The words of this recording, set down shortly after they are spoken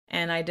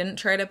And I didn't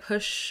try to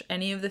push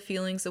any of the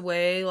feelings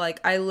away.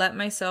 Like, I let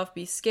myself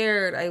be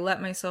scared. I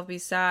let myself be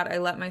sad. I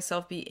let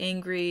myself be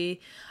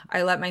angry.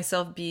 I let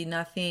myself be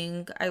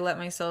nothing. I let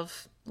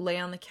myself lay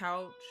on the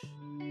couch.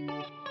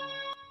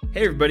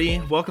 Hey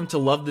everybody, welcome to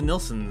Love the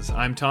Nilsons.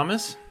 I'm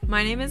Thomas.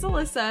 My name is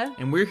Alyssa.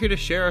 And we're here to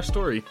share our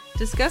story.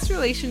 Discuss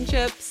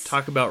relationships.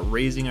 Talk about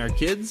raising our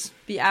kids.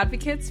 Be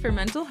advocates for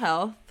mental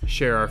health.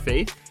 Share our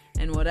faith.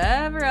 And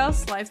whatever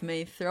else life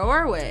may throw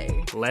our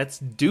way. Let's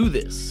do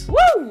this.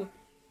 Woo!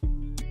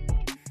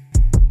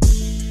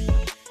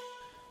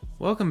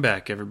 Welcome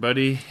back,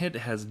 everybody. It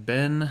has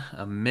been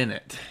a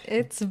minute.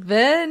 It's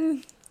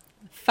been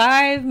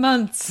 5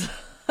 months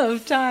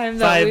of time.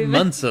 That 5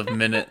 months of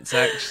minutes,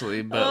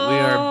 actually, but we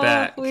are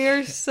back. We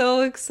are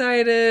so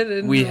excited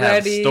and we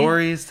ready. have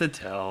stories to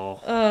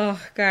tell. Oh,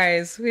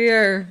 guys, we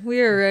are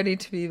ready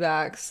to be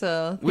back.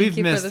 So thank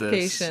you for the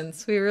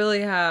patience. We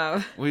really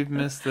have. We've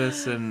missed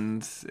this,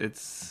 and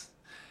it's,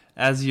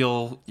 as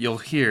you'll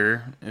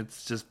hear,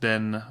 it's just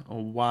been a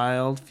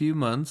wild few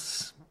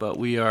months, but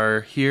we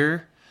are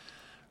here,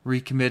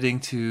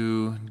 recommitting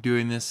to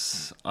doing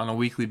this on a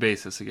weekly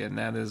basis again.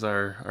 That is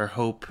our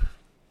hope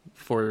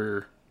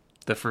for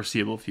the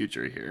foreseeable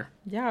future here.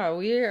 Yeah,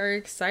 we are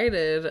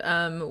excited.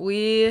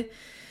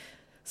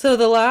 So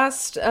the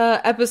last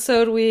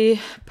episode we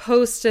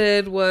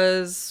posted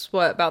was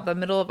about the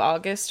middle of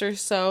August or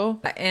so,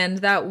 and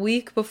that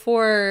week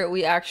before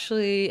we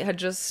actually had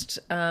just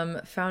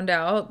found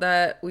out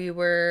that we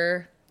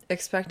were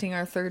expecting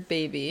our third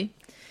baby.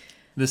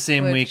 The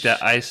same week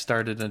that I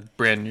started a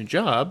brand new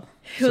job.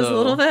 It was a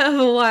little bit of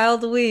a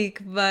wild week,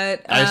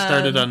 but I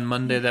started on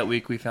Monday that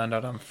week. We found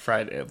out on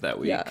Friday of that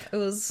week. Yeah,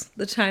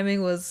 the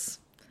timing was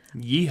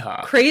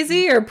yeehaw,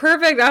 crazy or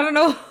perfect. I don't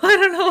know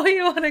what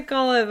you want to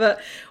call it,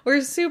 but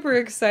we're super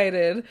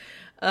excited.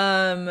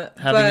 Having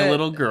a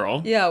little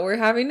girl. Yeah, we're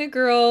having a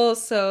girl,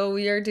 so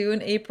we are due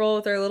in April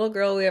with our little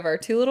girl. We have our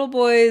 2 little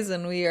boys,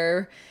 and we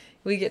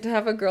get to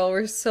have a girl.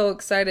 We're so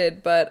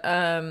excited, but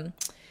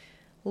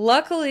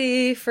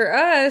luckily for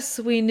us,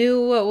 we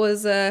knew what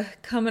was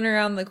coming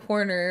around the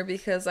corner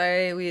because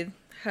we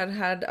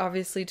had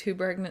obviously 2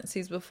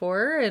 pregnancies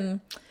before,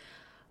 and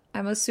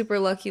I'm a super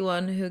lucky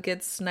one who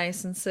gets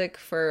nice and sick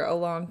for a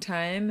long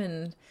time,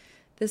 and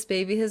this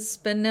baby has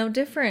been no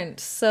different.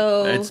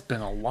 So it's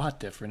been a lot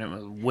different. It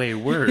was way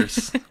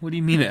worse. What do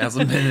you mean it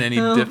hasn't been any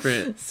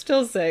different?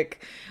 Still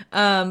sick.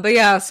 But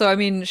yeah, so I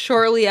mean,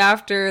 shortly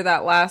after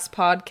that last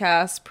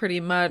podcast,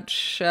 pretty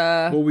much.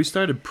 Well, we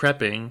started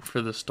prepping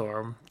for the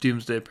storm,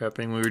 doomsday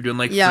prepping. We were doing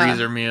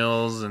freezer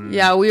meals and.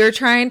 Yeah, we were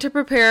trying to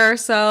prepare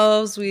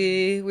ourselves.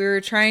 We were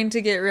trying to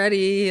get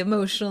ready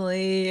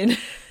emotionally and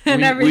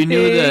everything. We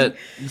knew that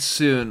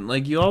soon.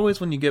 Like, you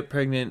always, when you get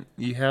pregnant,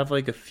 you have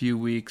a few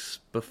weeks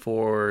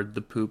before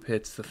the poop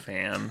hits the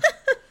fan,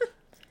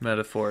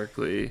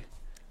 metaphorically.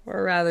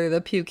 Or rather,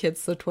 the puke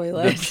hits the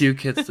toilet. The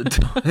puke hits the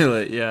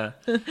toilet, yeah.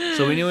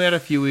 So we knew we had a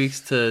few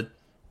weeks to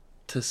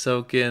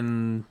soak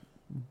in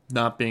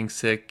not being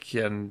sick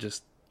and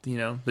just,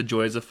 the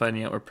joys of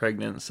finding out we're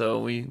pregnant. So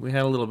we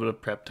had a little bit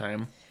of prep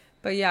time.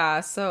 But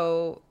yeah,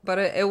 but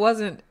it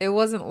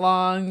wasn't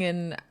long,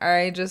 and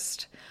I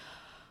just,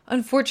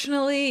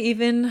 unfortunately,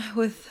 even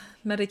with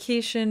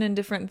medication and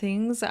different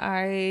things,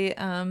 I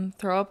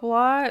throw up a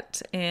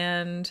lot,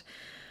 and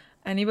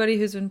anybody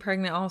who's been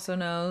pregnant also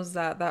knows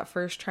that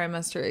first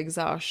trimester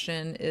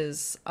exhaustion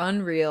is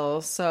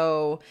unreal.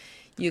 So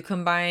you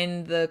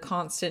combine the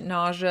constant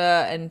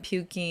nausea and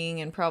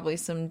puking and probably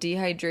some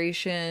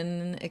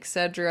dehydration,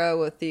 etc.,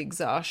 with the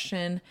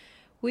exhaustion.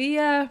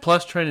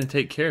 Plus trying to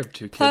take care of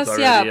 2 kids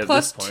already at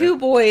plus this point. 2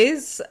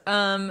 boys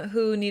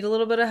who need a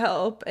little bit of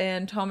help,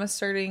 and Thomas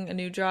starting a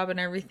new job and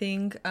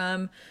everything.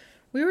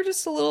 We were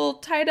just a little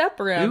tied up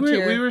around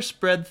here. We were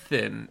spread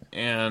thin,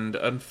 and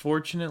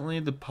unfortunately,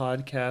 the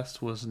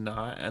podcast was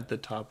not at the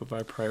top of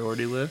our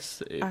priority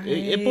list.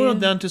 It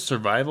boiled down to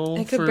survival.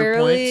 I could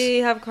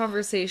barely have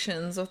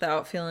conversations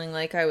without feeling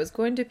like I was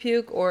going to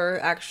puke or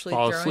actually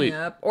throwing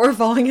up or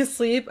falling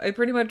asleep. I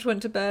pretty much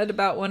went to bed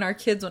about when our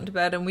kids went to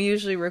bed, and we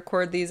usually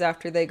record these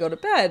after they go to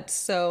bed.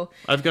 So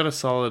I've got a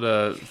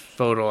solid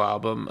photo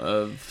album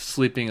of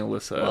sleeping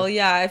Alyssa. Well,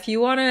 yeah, if you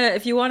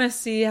wanna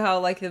see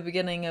how the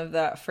beginning of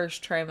that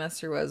first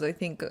trimester was, I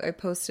think I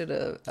posted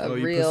a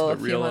reel a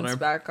few months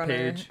back on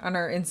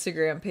our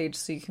Instagram page,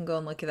 so you can go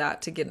and look at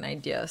that to get an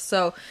idea.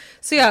 So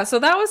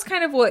that was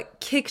kind of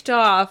what kicked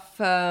off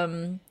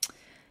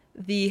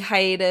the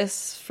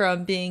hiatus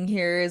from being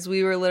here, is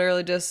we were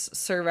literally just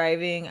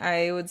surviving.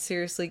 I would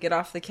seriously get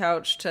off the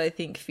couch to, I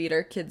think, feed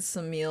our kids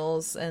some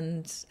meals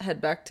and head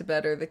back to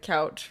bed or the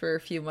couch for a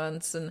few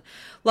months. And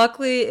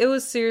luckily, it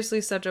was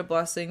seriously such a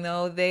blessing,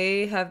 though.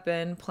 They have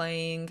been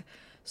playing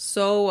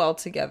so well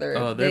together.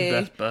 Oh,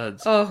 they're best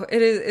buds. Oh,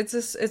 it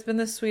is. It's been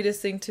the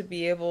sweetest thing to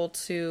be able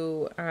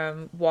to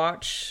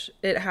watch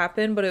it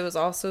happen, but it was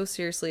also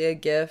seriously a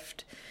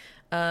gift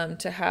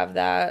to have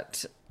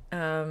that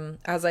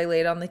as I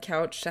laid on the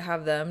couch to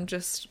have them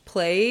just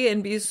play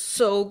and be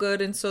so good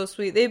and so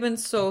sweet. They've been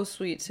so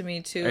sweet to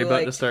me too. Are you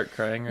about to start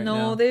crying right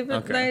now? No, they've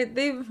been,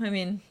 they've, I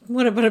mean,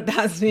 wouldn't put it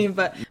past me,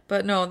 but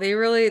no, they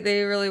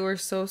really were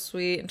so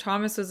sweet. And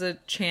Thomas was a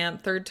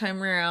champ, third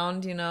time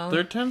around, you know.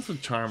 Third time's the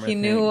charm, He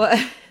knew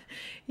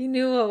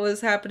what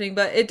was happening,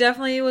 but it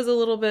definitely was a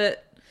little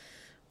bit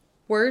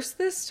worse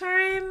this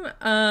time.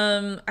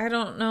 I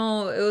don't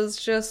know. It was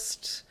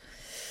just,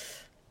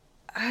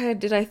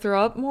 did I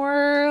throw up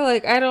more?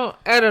 Like, I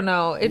don't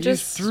know. It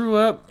just threw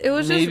up. It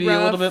was maybe just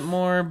a little bit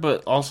more,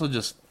 but also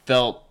just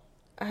felt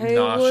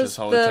nauseous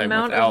all the time. The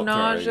amount of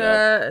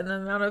nausea and the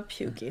amount of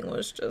puking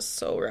was just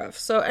so rough.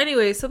 So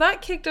anyway, so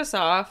that kicked us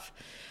off.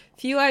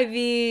 Few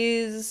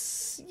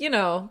IVs, you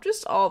know,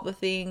 just all the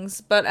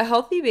things, but a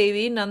healthy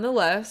baby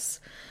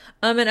nonetheless.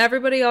 And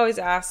everybody always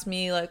asks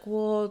me, like,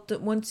 well,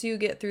 once you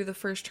get through the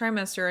first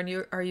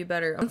trimester, are you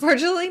better?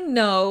 Unfortunately,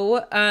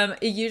 no.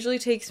 It usually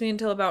takes me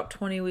until about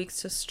 20 weeks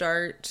to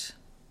start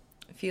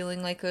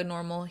feeling like a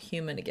normal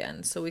human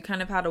again. So we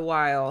kind of had a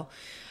while.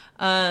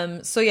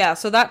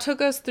 So that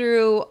took us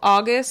through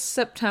August,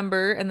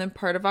 September, and then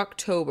part of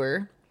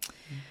October.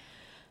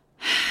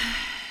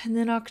 And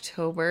then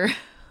October.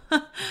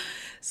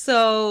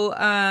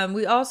 So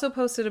we also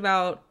posted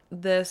about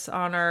this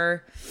on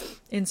our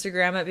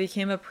Instagram. It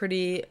became a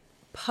pretty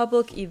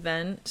public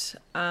event.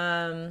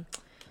 My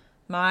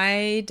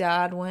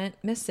dad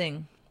went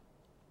missing.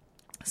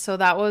 So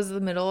that was the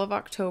middle of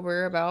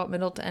October, about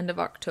middle to end of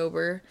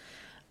October.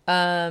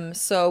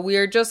 So we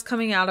are just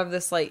coming out of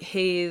this like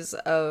haze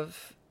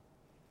of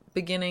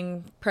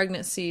beginning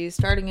pregnancy,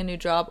 starting a new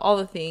job, all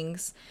the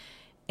things.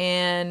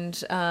 And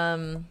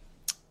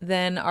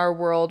then our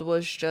world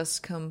was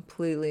just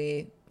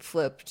completely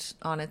flipped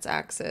on its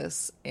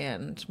axis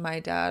and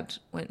my dad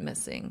went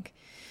missing.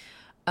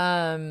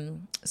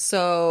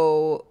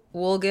 So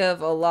we're going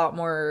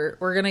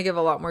to give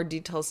a lot more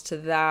details to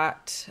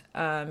that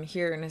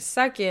here in a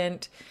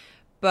second,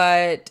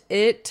 but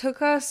it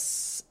took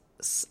us,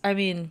 I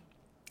mean,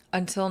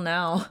 until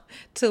now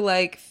to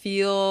like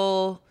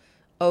feel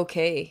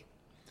okay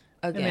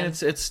again. I mean,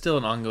 it's still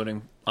an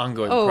ongoing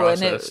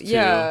process too.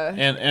 Yeah.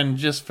 And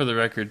just for the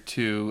record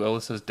too,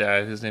 Alyssa's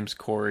dad, his name's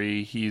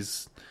Corey,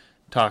 he's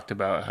talked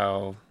about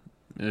how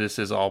this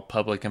is all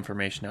public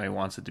information, how he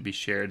wants it to be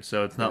shared.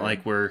 So it's not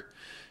like we're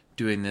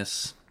doing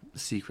this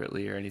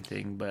secretly or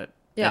anything, but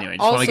anyway,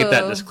 just want to get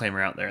that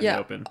disclaimer out there in the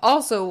open.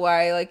 Also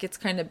why like it's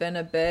kind of been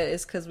a bit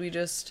is because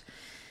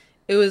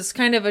it was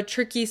kind of a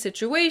tricky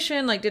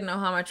situation, like didn't know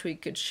how much we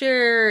could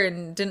share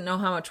and didn't know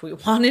how much we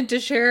wanted to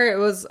share. It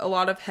was a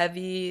lot of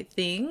heavy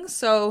things.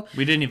 So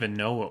we didn't even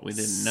know what we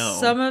didn't know.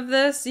 Some of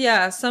this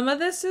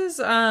is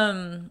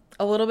a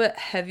little bit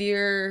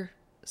heavier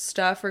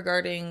stuff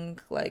regarding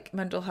like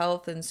mental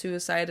health and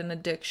suicide and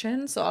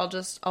addiction. So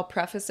I'll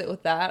preface it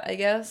with that, I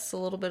guess. A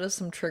little bit of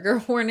some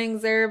trigger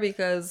warnings there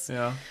because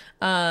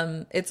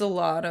it's a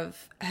lot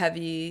of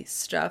heavy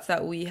stuff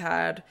that we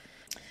had.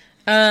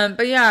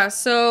 But yeah,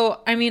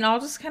 so I mean, I'll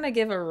just kind of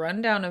give a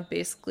rundown of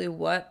basically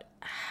what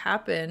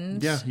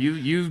happened. Yeah,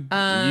 you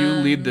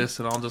lead this,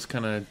 and I'll just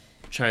kind of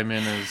chime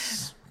in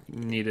as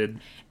needed.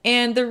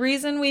 And the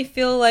reason we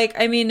feel like,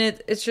 I mean,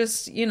 it's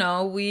just, you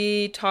know,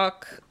 we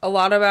talk a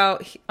lot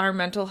about our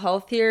mental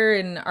health here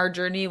and our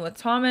journey with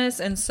Thomas,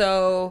 and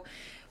so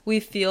we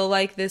feel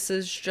like this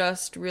is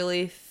just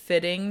really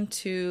fitting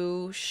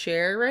to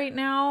share right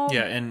now.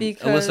 Yeah, and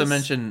Alyssa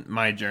mentioned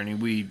my journey.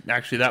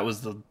 That was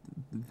the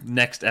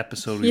next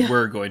episode we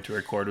were going to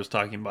record, was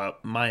talking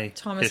about my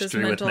Thomas's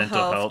history with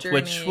mental health journey,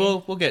 which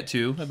we'll get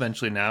to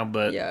eventually now,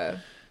 but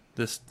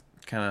this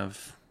kind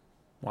of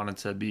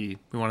we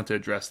wanted to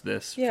address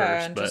this first.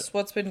 And just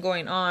what's been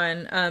going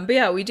on. But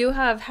yeah, we do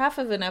have half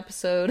of an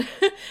episode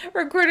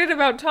recorded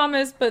about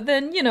Thomas, but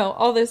then, you know,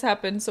 all this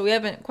happened, so we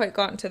haven't quite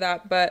gotten to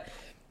that, but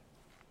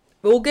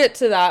we'll get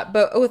to that.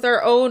 But with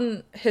our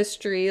own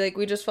history, like,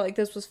 we just felt like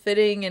this was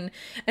fitting,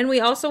 and we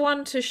also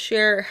wanted to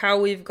share how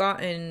we've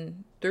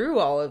gotten through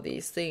all of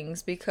these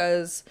things,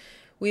 because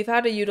we've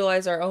had to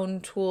utilize our own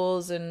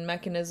tools and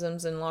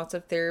mechanisms and lots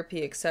of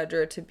therapy,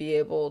 etc., to be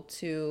able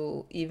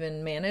to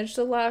even manage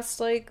the last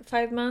like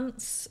 5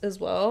 months as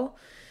well.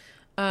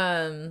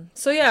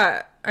 So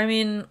yeah, I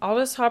mean, I'll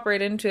just hop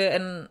right into it,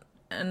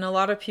 and a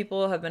lot of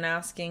people have been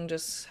asking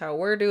just how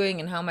we're doing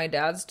and how my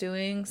dad's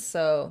doing.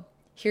 So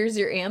here's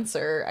your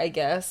answer, I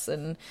guess,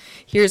 and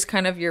here's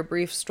kind of your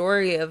brief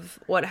story of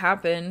what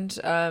happened.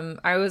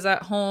 I was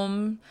at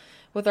home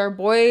with our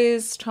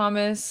boys.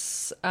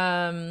 Thomas,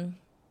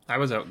 I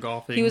was out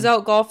golfing. He was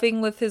out golfing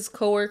with his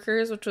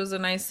coworkers, which was a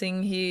nice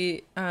thing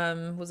he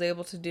was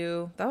able to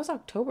do. That was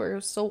October. It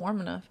was still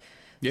warm enough.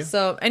 Yeah.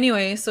 So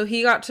anyway, so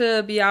he got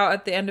to be out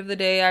at the end of the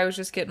day. I was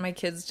just getting my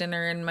kids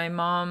dinner, and my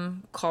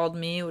mom called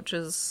me, which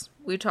is,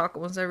 we talk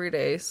almost every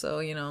day, so,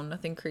 you know,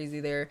 nothing crazy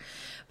there.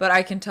 But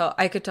I could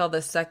tell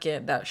the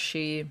second that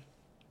she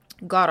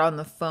got on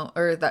the phone,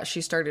 or that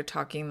she started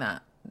talking,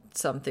 that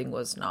something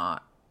was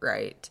not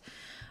right.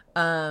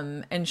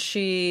 And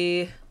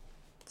she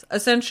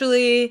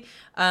essentially,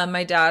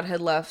 my dad had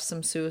left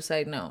some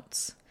suicide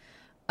notes.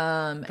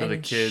 For the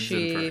kids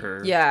and for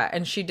her. Yeah,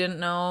 and she didn't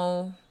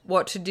know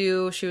what to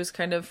do. She was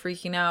kind of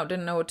freaking out,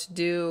 didn't know what to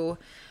do.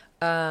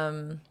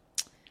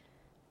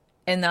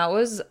 And that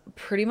was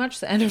pretty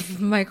much the end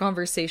of my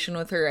conversation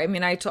with her. I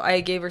mean, I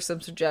gave her some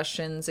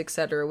suggestions,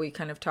 etc. We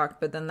kind of talked,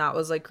 but then that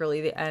was like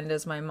really the end,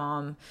 as my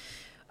mom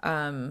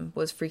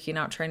was freaking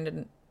out,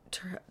 trying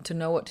to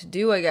know what to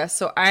do, I guess.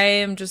 So I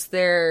am just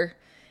there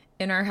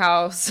in our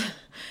house,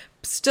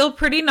 still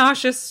pretty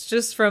nauseous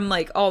just from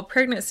like all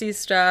pregnancy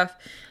stuff.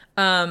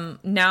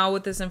 Now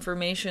with this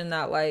information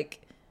that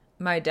like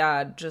my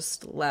dad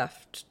just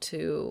left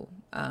to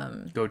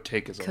go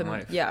take his own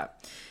life. Yeah.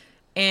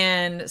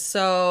 And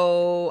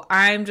so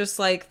I'm just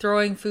like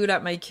throwing food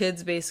at my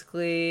kids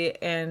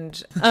basically,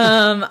 and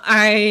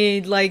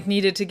I like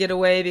needed to get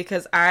away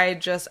because I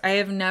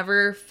have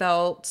never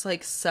felt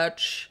like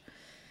such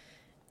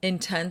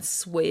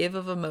intense wave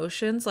of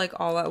emotions like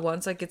all at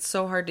once. Like it's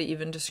so hard to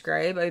even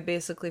describe. I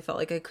basically felt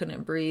like I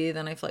couldn't breathe,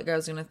 and I felt like I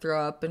was gonna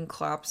throw up and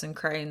collapse and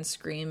cry and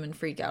scream and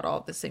freak out all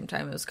at the same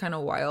time. It was kind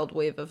of a wild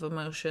wave of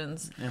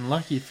emotions. And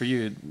lucky for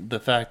you, the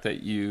fact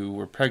that you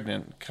were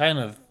pregnant kind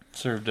of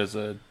served as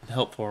a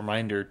helpful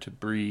reminder to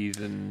breathe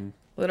and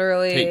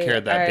literally take care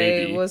of that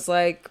baby. I was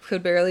like,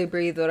 could barely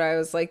breathe, but I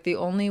was like, the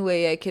only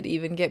way I could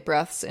even get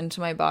breaths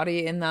into my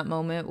body in that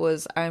moment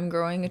was I'm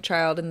growing a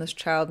child, and this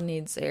child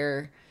needs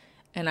air,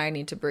 and I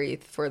need to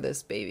breathe for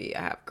this baby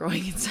I have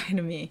growing inside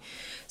of me.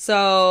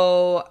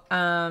 So,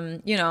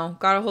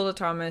 got a hold of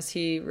Thomas.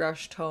 He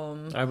rushed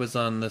home. I was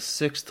on the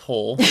 6th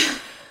hole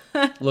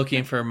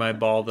looking for my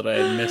ball that I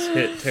had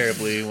mishit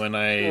terribly when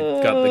I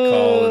got the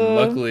call, and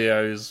luckily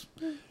I was...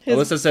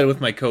 Alyssa said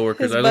with my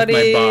coworkers. I was with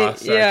my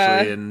boss,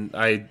 actually, and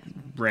I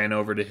ran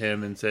over to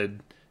him and said,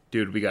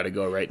 dude, we got to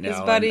go right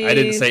now. I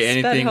didn't say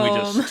anything. We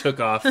just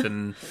took off,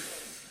 and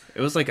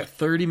it was like a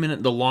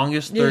 30-minute, the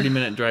longest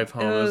 30-minute drive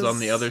home. It was on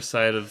the other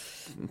side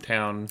of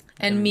town.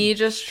 And me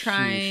just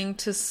trying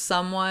to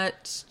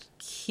somewhat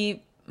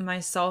keep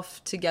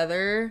myself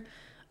together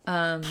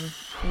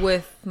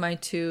with my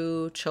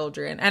 2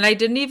 children. And I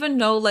didn't even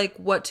know, like,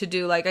 what to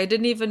do. Like, I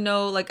didn't even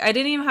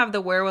have the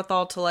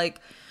wherewithal to,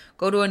 like,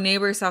 go to a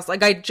neighbor's house.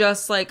 Like,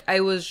 I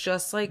was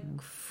just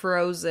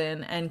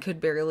frozen and could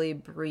barely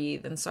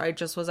breathe. And so I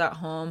just was at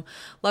home.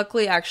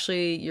 Luckily,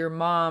 actually, your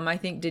mom, I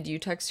think, did you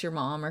text your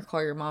mom or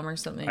call your mom or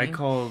something? I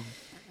called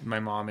my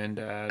mom and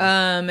dad.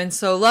 And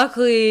so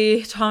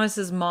luckily,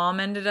 Thomas's mom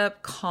ended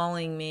up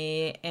calling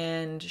me,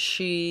 and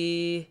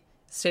she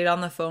stayed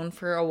on the phone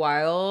for a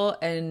while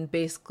and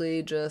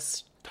basically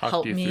just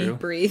help me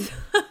breathe.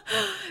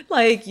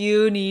 Like,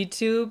 you need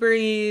to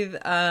breathe.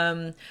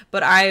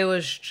 But I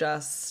was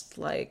just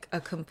like a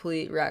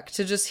complete wreck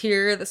to just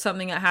hear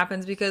something that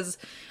happens, because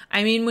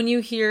I mean, when you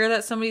hear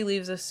that somebody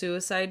leaves a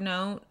suicide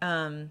note,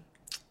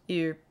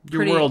 your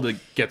world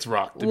gets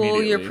rocked immediately.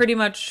 Well, you're pretty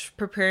much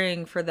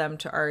preparing for them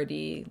to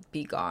already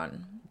be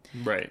gone.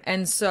 Right.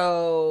 And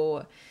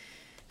so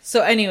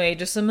anyway,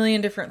 just a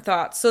million different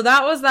thoughts. So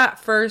that was that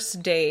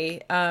first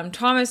day.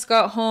 Thomas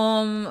got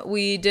home.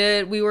 We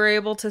were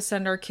able to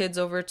send our kids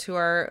over to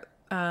our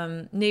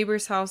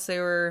neighbor's house. They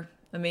were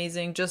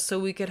amazing, just so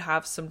we could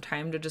have some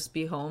time to just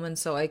be home, and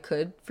so I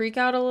could freak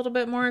out a little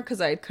bit more, because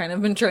I'd kind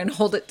of been trying to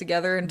hold it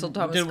together until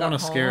Thomas got home. Didn't want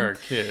to scare our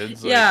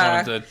kids.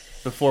 Yeah.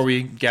 Before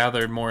we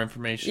gathered more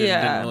information,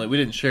 yeah. We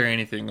didn't share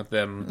anything with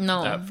them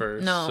at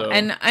first. No, so.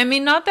 And I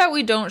mean, not that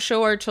we don't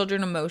show our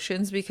children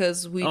emotions,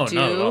 because we do. Not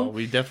at all.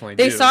 We definitely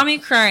do. They saw me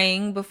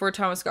crying before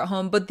Thomas got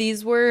home, but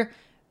these were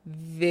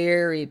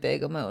very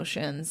big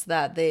emotions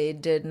that they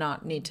did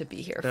not need to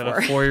be here for. That a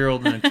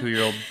 4-year-old and a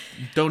 2-year-old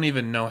don't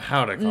even know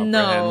how to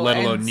comprehend, let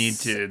alone need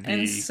to be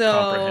and so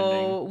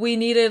comprehending. We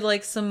needed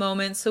like some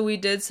moments, so we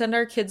did send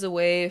our kids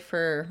away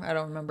for, I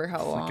don't remember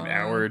how long. Like an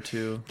hour or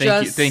two.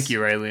 Thank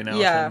you, Riley and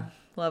Allison. Yeah,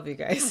 love you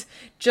guys.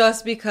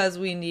 Just because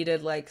we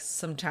needed like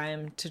some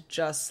time to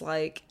just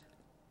like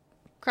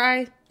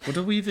cry. What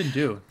did we even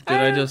do?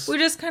 We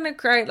just kind of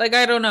cried. Like,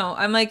 I don't know.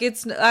 I'm like,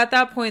 it's at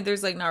that point,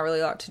 there's like not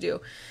really a lot to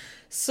do.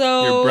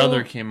 So your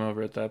brother came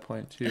over at that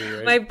point too,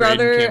 right? My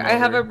brother, I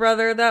have a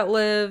brother that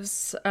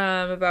lives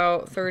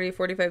about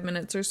 30-45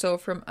 minutes or so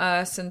from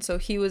us, and so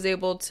he was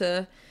able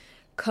to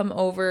come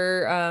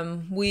over.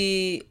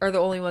 We are the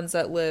only ones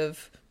that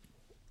live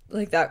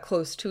like that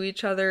close to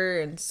each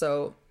other, and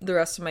so the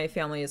rest of my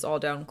family is all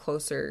down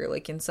closer,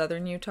 like in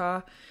southern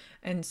Utah.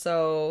 And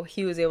so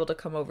he was able to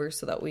come over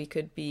so that we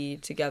could be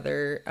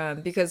together,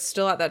 because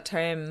still at that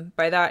time,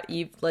 by that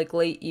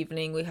late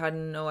evening, we had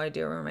no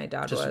idea where my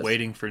dad was. Just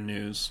waiting for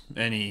news,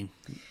 any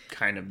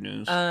kind of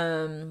news.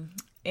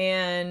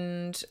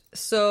 And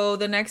so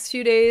the next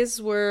few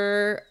days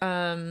were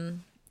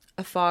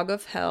a fog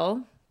of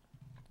hell,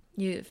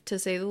 to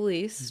say the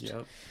least.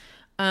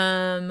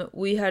 Yep.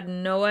 We had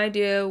no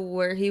idea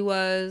where he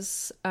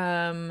was.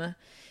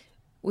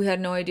 We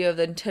had no idea of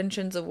the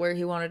intentions of where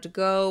he wanted to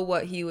go,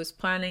 what he was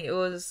planning. It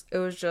was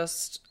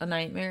just a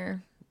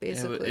nightmare.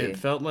 basically. It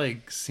felt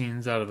like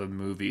scenes out of a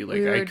movie.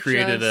 Like, I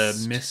created a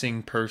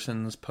missing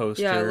persons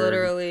poster. Yeah,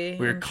 literally.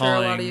 We were calling,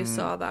 sure a lot of you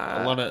saw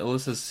that. A lot of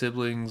Alyssa's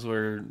siblings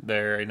were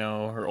there. I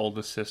know her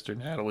oldest sister,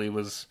 Natalie,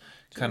 was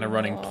kind of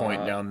running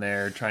point down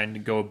there, trying to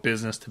go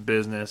business to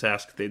business,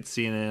 ask if they'd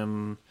seen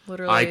him.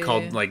 Literally. I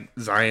called, like,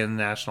 Zion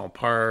National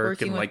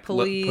Park and, like,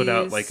 put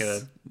out, like,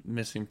 a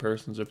missing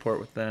persons report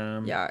with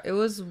them. Yeah, it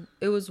was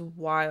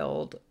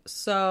wild.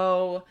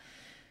 So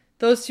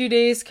those 2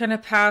 days kind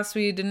of passed.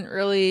 We didn't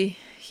really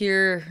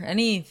hear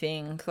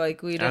anything.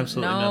 Like, we didn't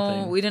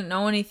know. We didn't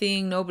know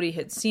anything. Nobody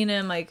had seen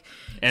him. Like,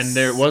 and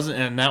that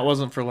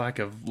wasn't for lack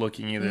of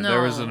looking either. No.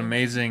 There was an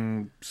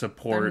amazing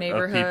support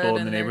of people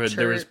in the neighborhood.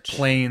 There was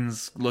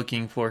planes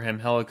looking for him,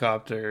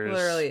 helicopters,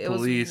 literally,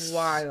 police. It was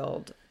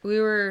wild.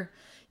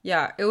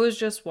 It was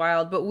just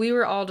wild. But we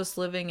were all just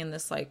living in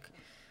this, like,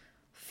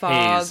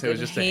 fog and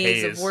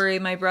haze of worry.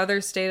 My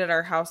brother stayed at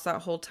our house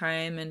that whole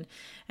time, and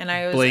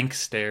I was blank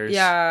stares.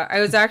 Yeah, I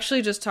was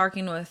actually just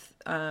talking with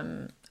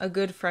a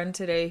good friend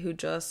today who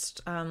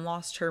just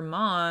lost her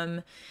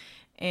mom,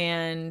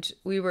 and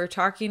we were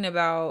talking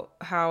about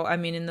how, I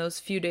mean, in those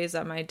few days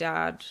that my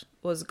dad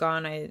was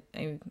gone, I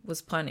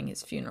was planning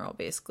his funeral,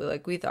 basically.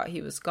 Like, we thought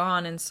he was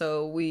gone, and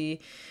so we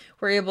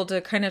were able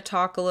to kind of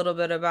talk a little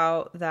bit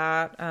about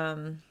that,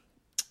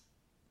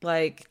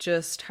 like,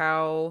 just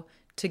how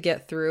to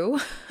get through.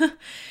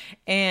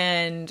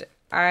 And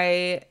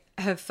I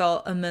have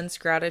felt immense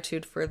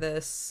gratitude for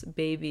this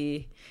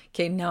baby.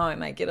 Okay, now I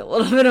might get a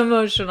little bit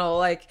emotional.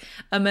 Like,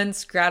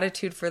 immense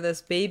gratitude for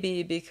this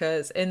baby,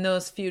 because in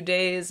those few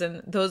days,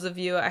 and those of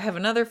you, I have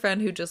another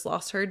friend who just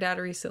lost her dad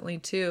recently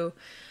too.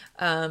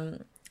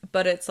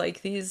 But it's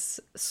like, these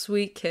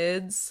sweet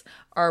kids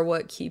are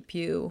what keep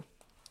you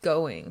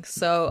going.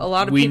 So a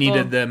lot of people,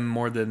 needed them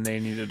more than they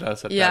needed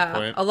us at that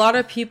point. A lot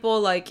of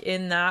people, like,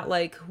 in that,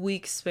 like,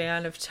 week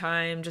span of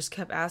time just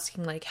kept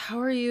asking, like, how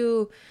are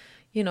you?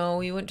 You know,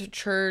 we went to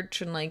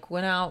church and, like,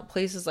 went out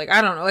places, like,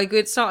 I don't know, like,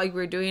 it's not like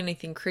we were doing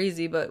anything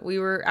crazy, but we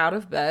were out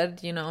of bed,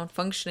 you know,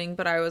 functioning.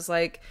 But I was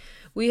like,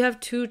 we have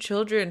 2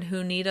 children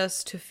who need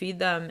us to feed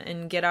them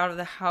and get out of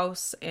the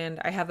house, and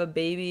I have a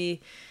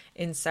baby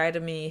inside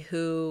of me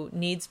who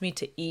needs me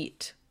to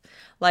eat.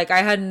 Like, I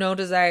had no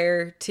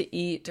desire to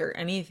eat or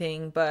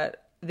anything,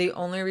 but the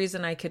only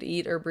reason I could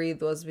eat or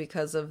breathe was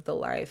because of the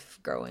life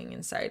growing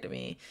inside of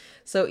me.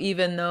 So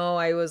even though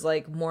I was,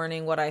 like,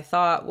 mourning what I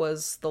thought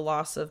was the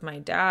loss of my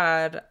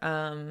dad,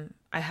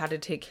 I had to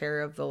take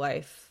care of the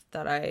life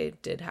that I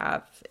did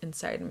have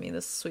inside of me,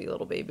 this sweet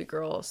little baby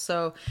girl.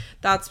 So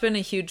that's been a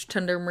huge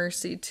tender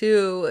mercy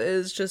too,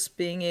 is just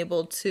being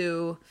able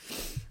to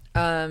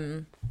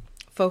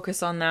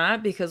focus on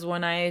that, because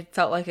when I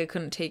felt like I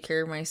couldn't take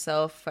care of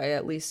myself, I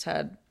at least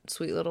had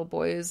sweet little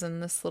boys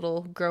and this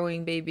little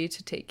growing baby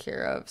to take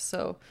care of.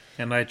 So,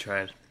 and I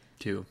tried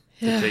to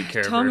take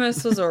care of her.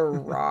 Thomas was a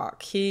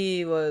rock.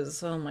 He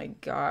was, oh my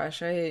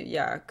gosh,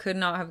 I could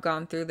not have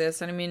gone through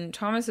this. And I mean,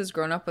 Thomas has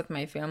grown up with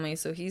my family,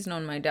 so he's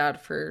known my dad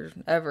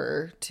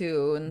forever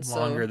too, and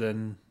longer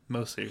than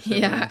most of your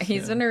siblings. Yeah,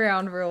 he's been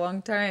around for a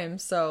long time.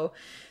 So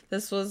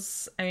this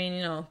was, I mean,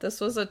 you know, this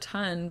was a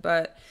ton.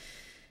 But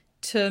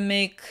to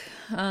make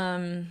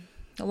a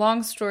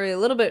long story a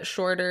little bit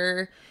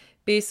shorter,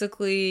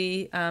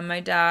 basically, my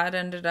dad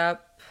ended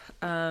up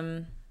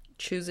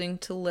choosing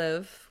to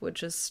live,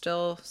 which is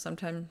still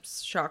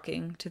sometimes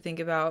shocking to think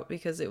about,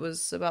 because it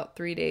was about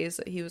 3 days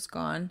that he was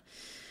gone,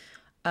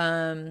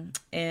 and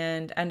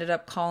ended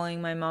up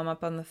calling my mom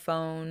up on the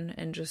phone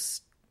and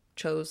just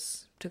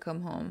chose to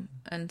come home.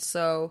 And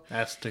so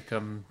asked to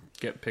come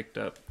get picked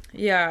up.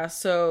 Yeah,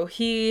 so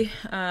he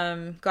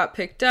got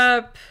picked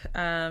up.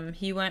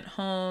 He went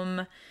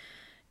home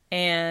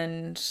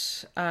and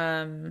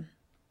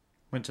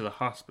went to the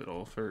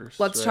hospital first.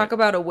 Let's talk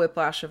about a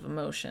whiplash of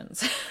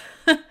emotions.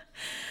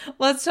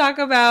 Let's talk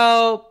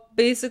about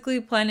basically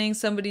planning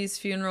somebody's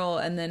funeral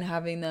and then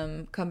having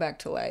them come back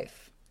to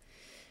life.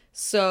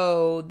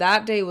 So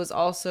that day was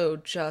also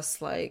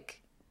just,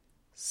 like,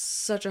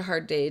 such a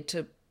hard day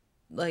to,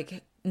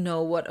 like,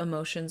 know what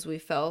emotions we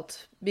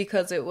felt,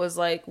 because it was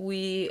like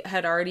we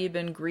had already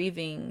been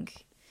grieving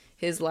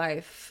his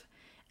life,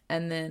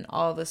 and then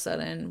all of a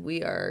sudden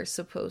we are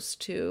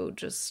supposed to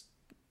just,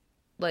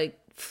 like,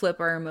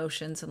 flip our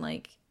emotions and,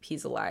 like,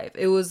 he's alive.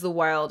 It was the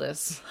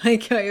wildest.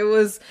 Like, it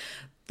was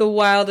the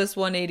wildest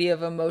 180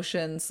 of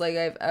emotions, like,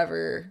 I've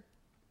ever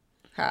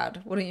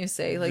had. Wouldn't you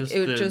say? Like,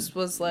 just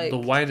was like the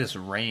widest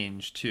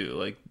range too.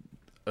 Like,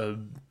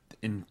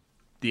 in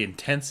the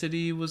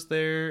intensity was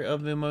there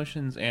of the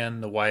emotions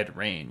and the wide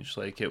range.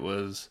 Like, it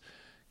was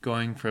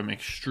going from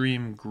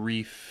extreme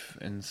grief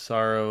and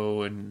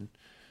sorrow and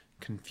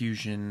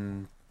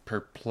confusion,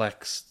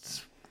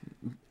 perplexed,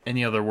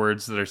 any other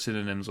words that are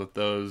synonyms with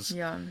those,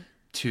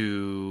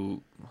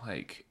 to,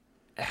 like,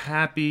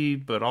 happy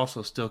but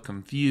also still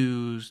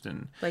confused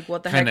and, like,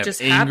 what the kind heck of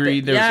just angry.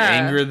 happened? There was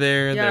anger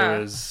there. There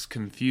was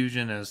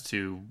confusion as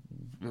to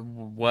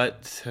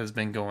what has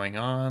been going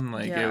on.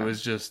 Like, it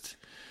was just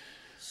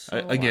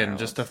again,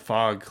 just a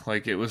fog.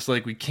 Like, it was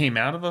like we came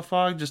out of a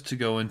fog just to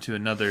go into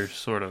another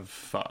sort of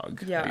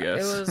fog. Yeah, I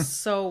guess. It was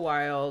so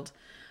wild.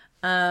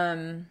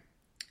 And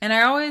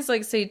I always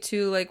like say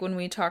too, like when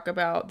we talk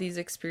about these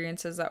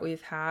experiences that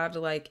we've had,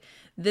 like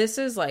this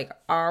is like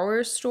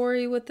our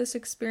story with this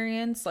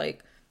experience.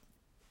 Like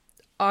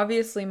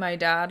obviously my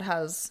dad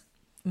has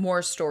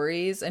more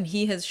stories and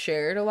he has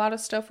shared a lot of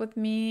stuff with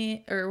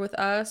me or with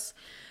us,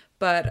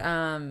 but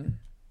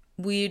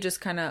we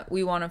just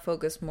we want to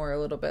focus more a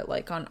little bit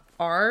like on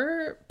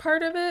our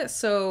part of it.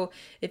 So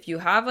if you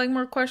have like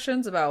more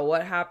questions about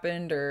what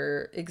happened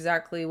or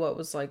exactly what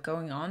was like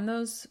going on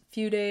those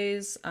few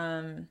days,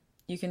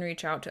 you can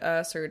reach out to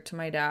us or to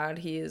my dad.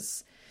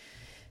 He's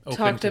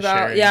talked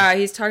about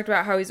he's talked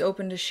about how he's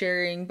open to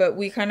sharing, but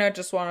we kind of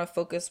just want to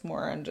focus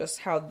more on just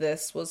how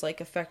this was like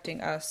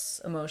affecting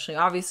us emotionally.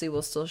 Obviously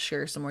we'll still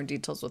share some more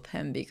details with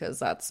him because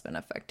that's been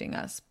affecting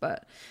us,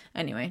 but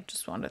anyway,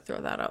 just wanted to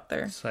throw that out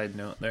there. Side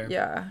note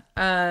there.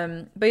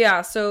 But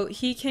yeah, so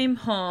he came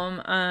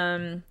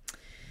home.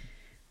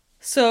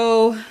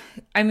 So,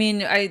 I mean,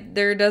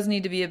 there does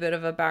need to be a bit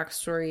of a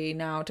backstory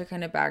now to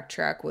kind of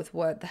backtrack with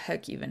what the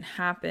heck even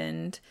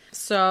happened.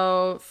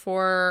 So,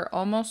 for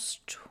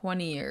almost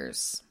 20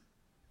 years,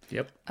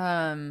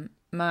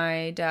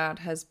 my dad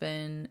has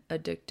been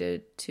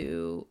addicted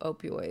to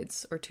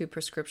opioids or to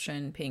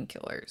prescription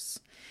painkillers.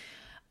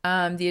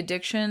 The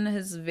addiction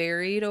has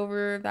varied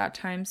over that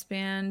time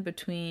span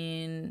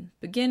between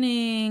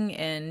beginning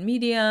and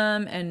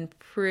medium and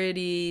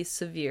pretty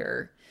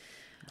severe.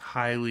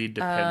 Highly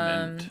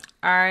dependent.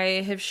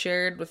 I have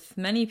shared with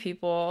many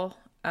people,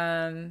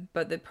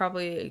 but they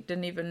probably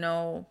didn't even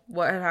know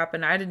what had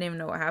happened. I didn't even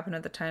know what happened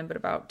at the time, but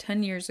about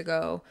 10 years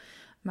ago,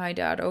 my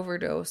dad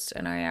overdosed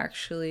and I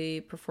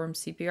actually performed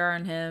CPR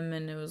on him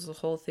and it was the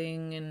whole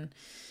thing and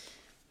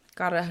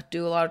gotta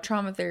do a lot of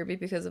trauma therapy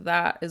because of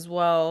that as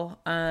well.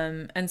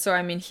 And so,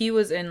 I mean, he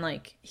was in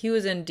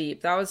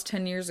deep. That was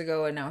 10 years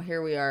ago and now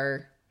here we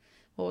are.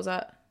 What was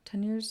that?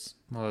 10 years?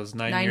 Well, it was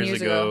 9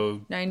 years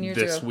ago. 9 years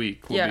this ago.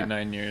 week will be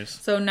 9 years.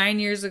 So 9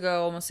 years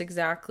ago, almost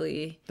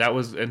exactly. That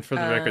was, and for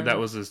the record, that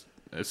was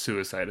a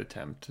suicide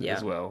attempt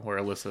as well, where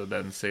Alyssa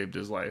then saved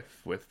his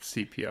life with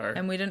CPR.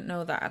 And we didn't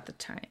know that at the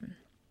time.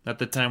 At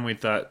the time, we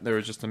thought there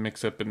was just a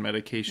mix-up in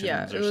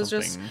medications or it was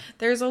something.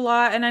 There's a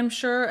lot, and I'm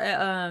sure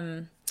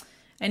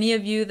any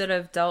of you that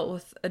have dealt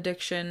with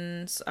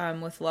addictions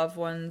with loved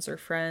ones or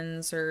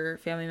friends or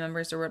family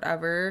members or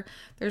whatever,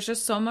 there's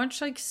just so much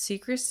like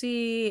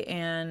secrecy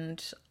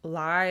and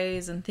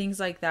lies and things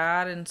like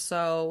that. And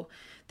so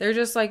they're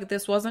just like,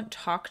 this wasn't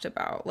talked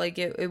about. Like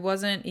it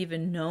wasn't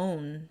even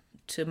known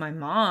to my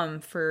mom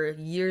for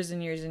years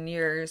and years and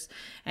years.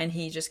 And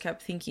he just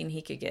kept thinking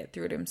he could get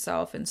through it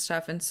himself and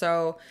stuff. And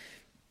so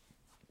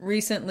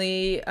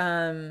recently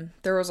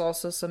there was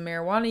also some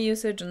marijuana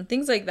usage and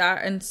things like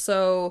that. And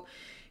so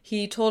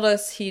he told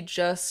us he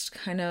just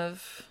kind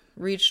of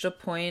reached a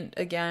point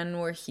again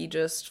where he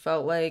just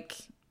felt like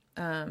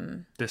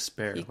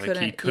despair. He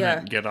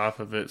couldn't get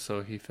off of it,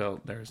 so he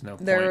felt there's no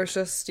point. There's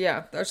just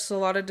a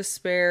lot of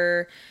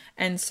despair.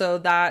 And so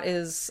that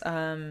is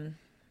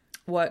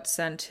what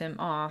sent him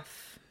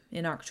off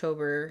in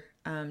October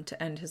to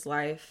end his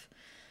life.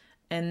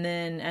 And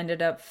then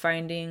ended up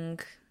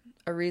finding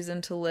a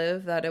reason to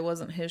live, that it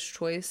wasn't his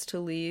choice to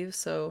leave.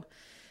 So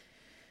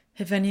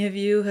if any of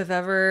you have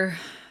ever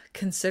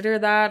consider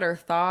that or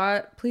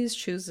thought, please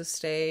choose to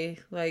stay.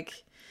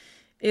 Like,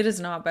 it is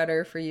not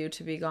better for you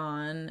to be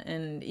gone.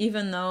 And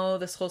even though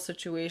this whole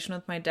situation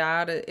with my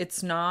dad,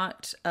 it's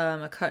not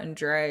a cut and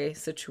dry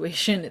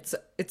situation,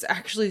 it's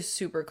actually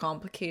super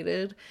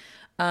complicated,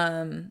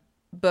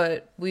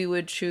 but we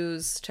would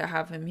choose to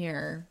have him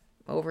here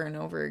over and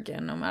over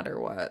again no matter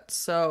what.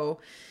 So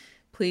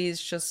please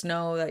just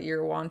know that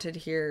you're wanted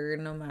here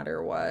no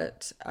matter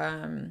what.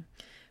 And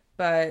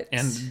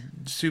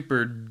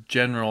super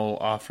general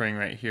offering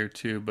right here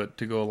too, but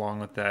to go along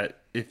with that,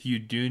 if you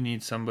do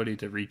need somebody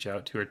to reach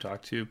out to or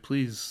talk to,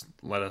 please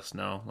let us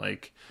know.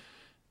 Like,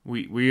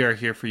 we are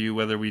here for you,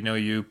 whether we know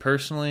you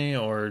personally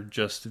or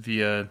just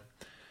via,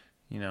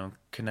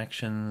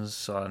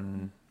 connections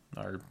on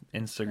our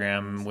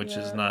Instagram, which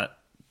is not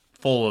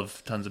full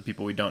of tons of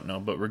people we don't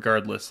know, but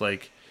regardless,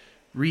 like,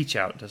 reach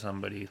out to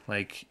somebody.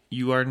 Like,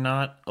 you are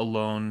not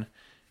alone.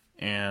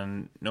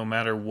 And no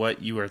matter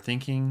what you are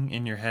thinking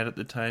in your head at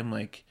the time,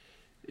 like,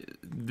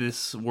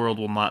 this world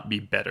will not be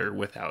better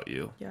without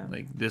you. Yeah.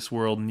 Like, this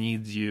world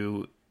needs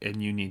you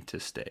and you need to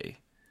stay.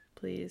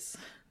 Please.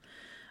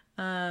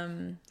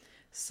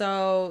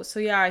 So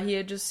yeah, he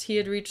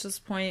had reached this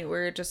point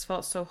where it just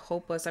felt so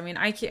hopeless. I mean,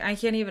 I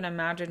can't even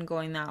imagine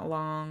going that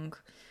long,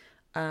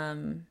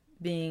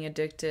 being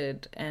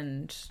addicted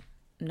and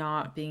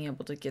not being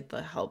able to get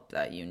the help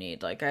that you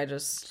need. Like, I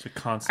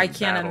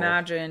can't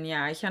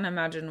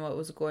imagine what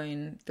was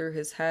going through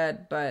his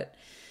head. But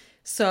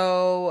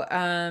so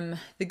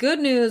the good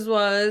news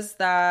was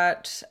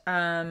that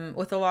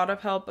with a lot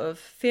of help of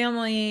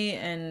family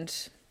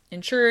and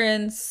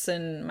insurance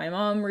and my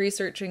mom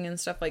researching and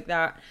stuff like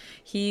that,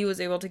 he was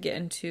able to get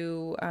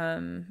into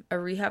a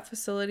rehab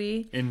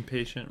facility.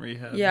 Inpatient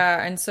rehab.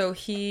 Yeah, and so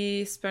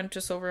he spent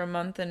just over a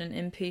month in an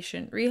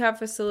inpatient rehab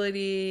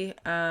facility,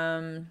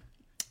 and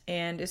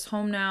is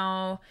home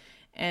now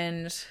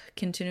and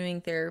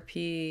continuing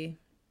therapy,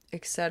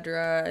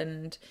 etc.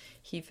 And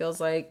he feels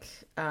like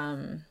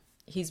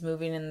he's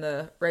moving in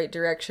the right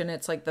direction.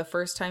 It's like the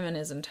first time in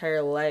his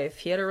entire life.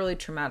 He had a really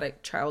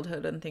traumatic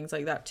childhood and things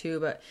like that too,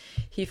 but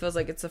he feels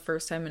like it's the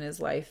first time in his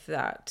life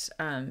that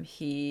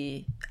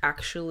he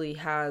actually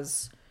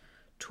has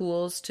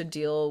tools to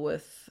deal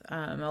with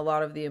a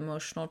lot of the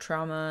emotional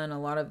trauma and a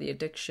lot of the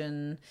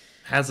addiction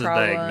has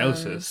problems. A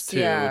diagnosis too,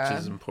 which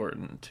is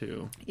important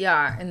too.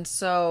 Yeah, and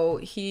so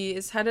he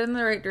is headed in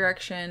the right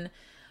direction.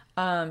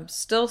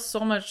 Still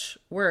so much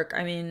work.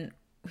 I mean,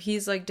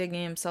 he's like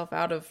digging himself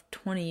out of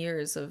 20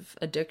 years of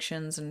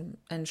addictions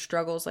and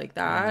struggles like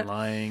that. And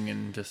lying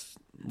and just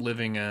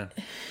living a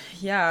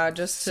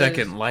just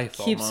second life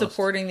keep almost.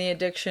 Supporting the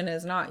addiction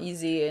is not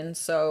easy, and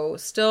so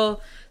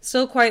still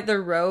quite the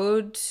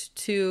road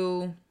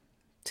to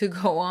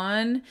go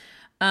on,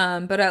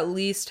 but at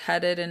least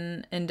headed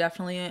in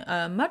definitely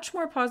a much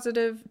more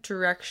positive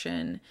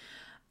direction.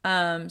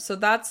 So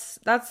that's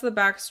the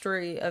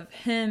backstory of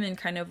him and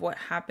kind of what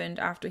happened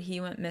after he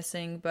went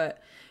missing,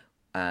 but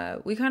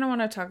we kind of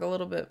want to talk a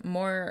little bit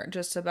more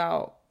just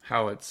about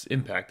how it's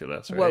impacted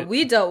us, right? What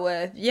we dealt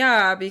with.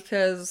 Yeah,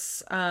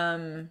 because,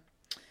 my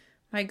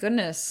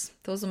goodness,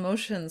 those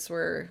emotions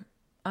were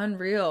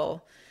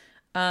unreal.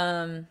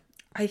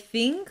 I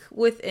think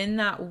within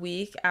that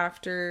week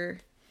after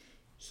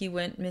he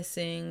went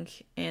missing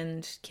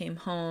and came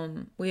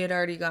home, we had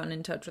already gotten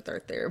in touch with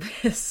our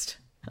therapist.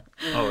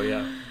 Oh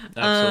yeah,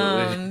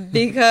 absolutely.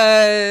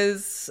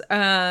 Because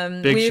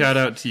big shout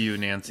out to you,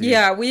 Nancy.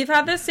 Yeah, we've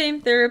had the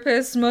same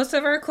therapist. Most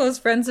of our close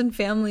friends and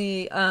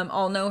family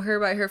all know her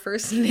by her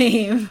first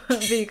name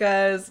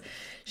because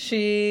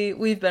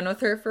we've been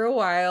with her for a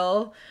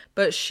while,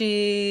 but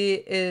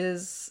she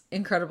is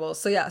incredible.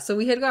 So yeah, so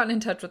we had gotten in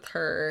touch with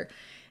her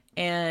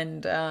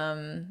and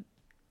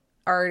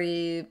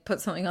already put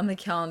something on the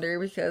calendar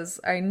because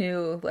I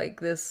knew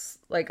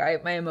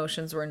my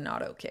emotions were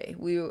not okay.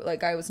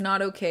 I was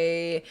not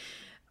okay.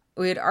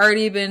 We had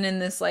already been in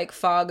this like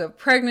fog of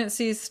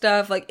pregnancy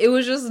stuff. Like it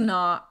was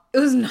not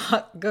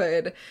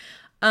good.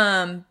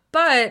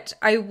 But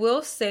I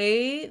will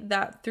say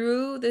that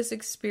through this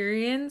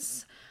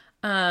experience,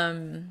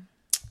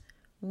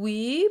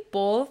 we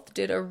both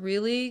did a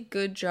really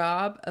good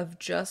job of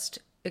just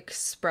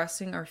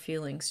expressing our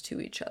feelings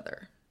to each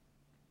other.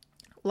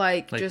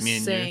 Like just me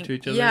and saying, you to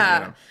each other?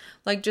 Yeah.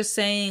 Like just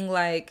saying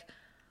like,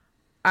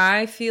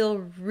 I feel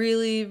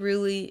really,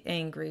 really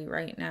angry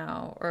right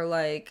now. Or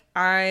like,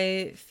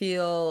 I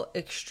feel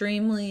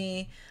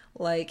extremely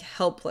like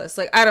helpless.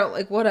 Like, I don't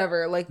like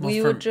whatever. Like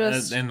would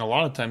just. And a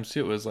lot of times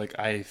too, it was like,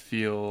 I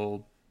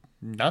feel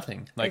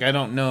nothing. Like, I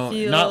don't know.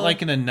 Not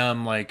like in a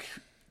numb, like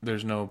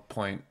there's no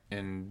point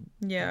in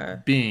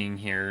being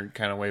here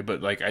kind of way.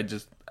 But like, I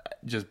just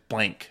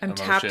blank. I'm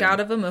tapped out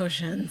of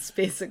emotions,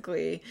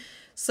 basically.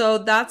 So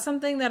that's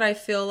something that I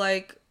feel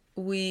like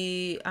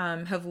we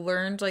have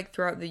learned like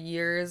throughout the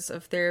years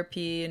of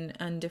therapy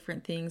and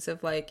different things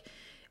of like,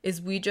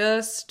 is we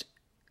just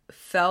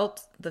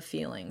felt the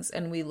feelings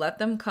and we let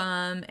them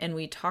come and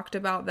we talked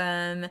about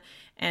them,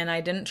 and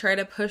I didn't try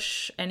to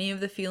push any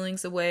of the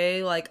feelings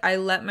away. Like I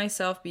let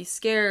myself be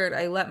scared.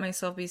 I let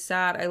myself be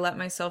sad. I let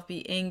myself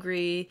be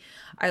angry.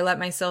 I let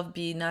myself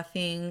be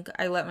nothing.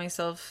 I let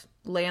myself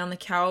lay on the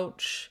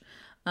couch.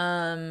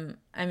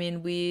 I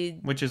mean,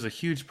 which is a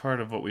huge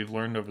part of what we've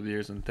learned over the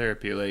years in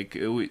therapy. Like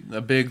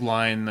a big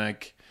line,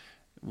 like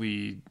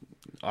we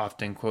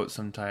often quote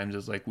sometimes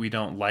is like, we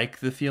don't like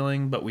the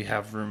feeling, but we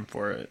have room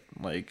for it.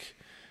 Like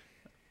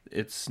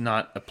it's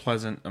not a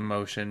pleasant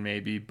emotion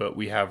maybe, but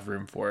we have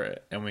room for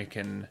it and we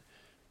can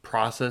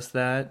process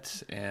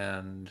that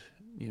and,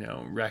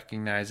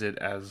 recognize it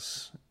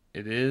as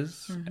it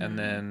is. Mm-hmm. And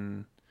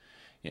then,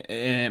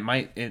 and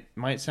it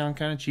might sound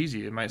kind of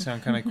cheesy. It might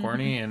sound kind of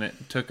corny, and it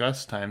took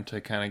us time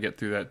to kind of get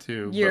through that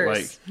too.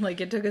 Years. But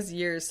like it took us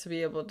years to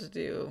be able to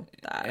do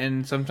that.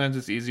 And sometimes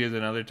it's easier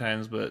than other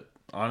times, but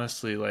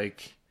honestly,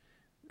 like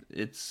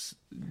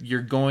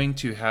you're going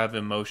to have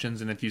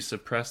emotions, and if you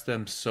suppress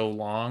them so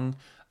long,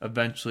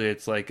 eventually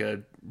it's like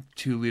a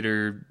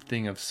 2-liter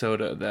thing of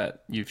soda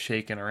that you've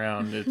shaken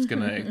around. It's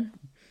gonna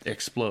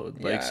explode.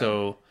 Yeah. Like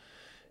so.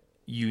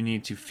 You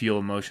need to feel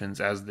emotions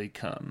as they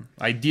come.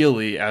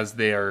 Ideally, as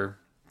they are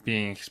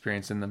being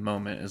experienced in the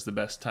moment is the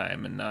best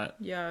time and not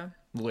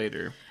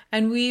later.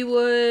 And we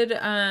would,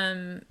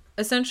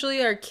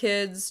 essentially our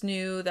kids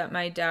knew that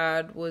my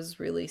dad was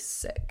really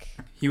sick.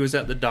 He was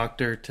at the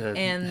doctor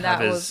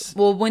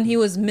when he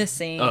was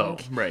missing. Oh,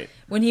 right.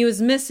 When he was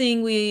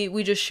missing,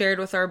 we just shared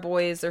with our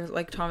boys. They're,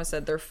 like Thomas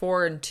said, they're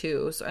 4 and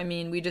 2. So, I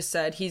mean, we just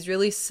said, he's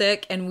really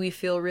sick and we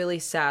feel really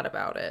sad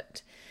about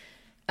it.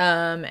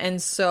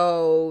 And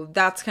so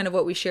that's kind of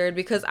what we shared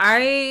because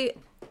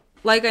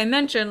like I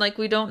mentioned, like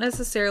we don't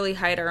necessarily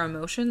hide our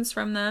emotions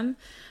from them.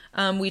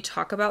 We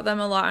talk about them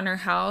a lot in our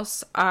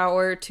house.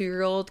 Our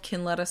 2-year-old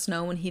can let us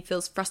know when he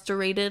feels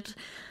frustrated,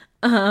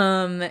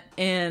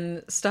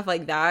 and stuff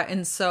like that.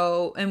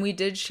 And we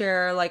did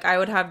share, like, I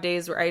would have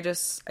days where I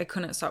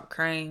couldn't stop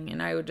crying,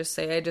 and I would just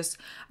say,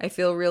 I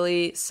feel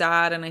really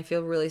sad and I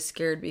feel really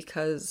scared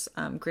because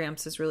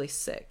Gramps is really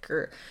sick,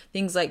 or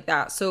things like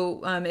that.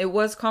 So it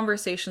was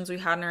conversations we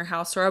had in our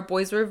house. So our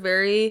boys were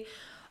very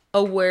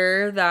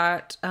aware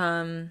that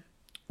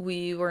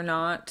we were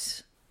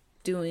not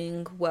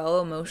doing well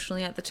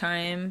emotionally at the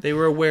time. They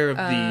were aware of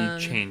the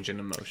change in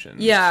emotions.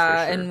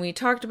 Yeah, sure. And we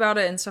talked about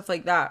it and stuff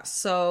like that.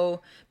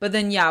 So, but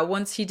then, yeah,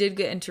 once he did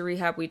get into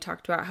rehab, we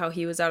talked about how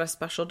he was at a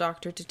special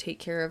doctor to take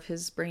care of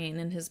his brain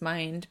and his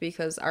mind,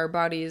 because our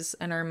bodies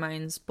and our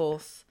minds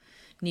both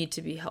need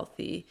to be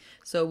healthy.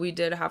 So we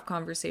did have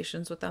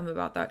conversations with them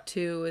about that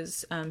too,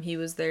 is he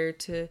was there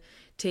to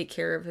take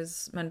care of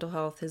his mental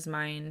health, his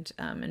mind,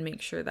 and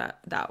make sure that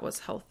that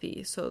was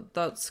healthy. So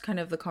that's kind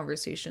of the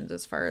conversations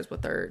as far as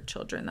with our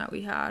children that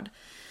we had.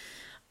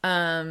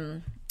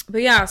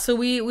 But yeah, so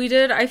we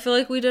did, I feel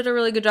like we did a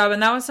really good job.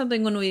 And that was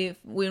something when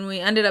we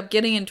ended up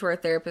getting into our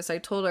therapist, I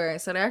told her, I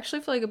said, I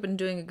actually feel like I've been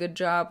doing a good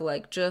job,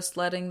 like just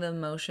letting the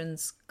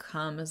emotions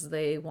come as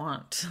they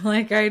want.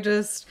 Like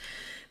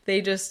they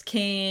just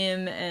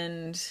came,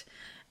 and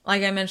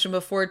like I mentioned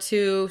before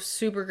too,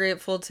 super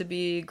grateful to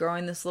be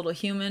growing this little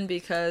human,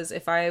 because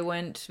if I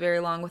went very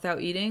long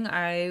without eating,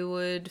 I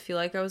would feel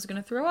like I was going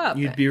to throw up.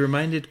 You'd be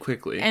reminded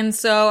quickly. And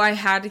so I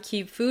had to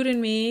keep food in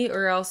me,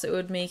 or else it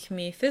would make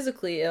me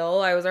physically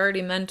ill. I was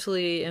already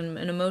mentally and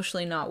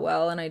emotionally not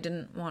well, and I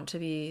didn't want to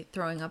be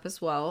throwing up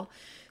as well.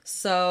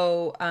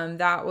 So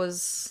that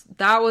was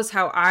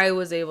how I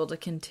was able to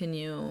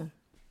continue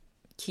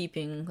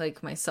keeping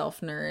like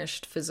myself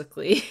nourished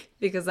physically,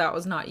 because that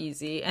was not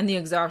easy. And the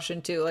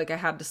exhaustion too, like I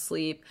had to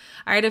sleep.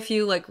 I had a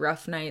few like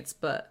rough nights,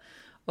 but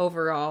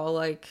overall,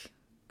 like,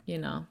 you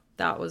know,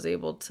 that was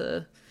able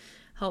to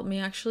help me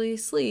actually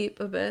sleep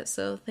a bit.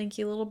 So thank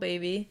you, little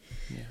baby.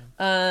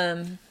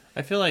 Yeah.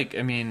 I feel like,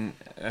 I mean,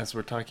 as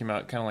we're talking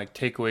about kind of like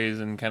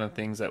takeaways and kind of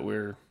things that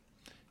we're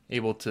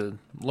able to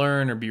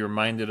learn or be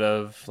reminded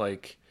of,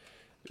 like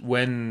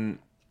when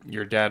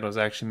your dad was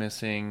actually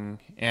missing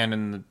and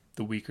in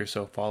the week or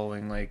so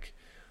following, like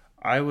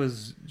I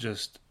was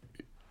just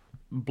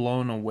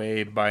blown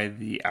away by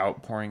the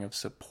outpouring of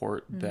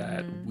support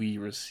that we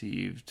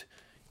received.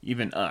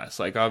 Even us,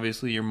 like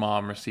obviously your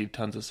mom received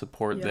tons of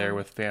support there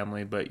with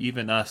family, but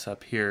even us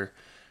up here,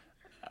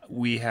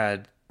 we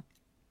had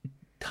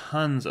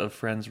tons of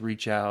friends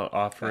reach out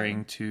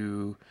offering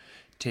to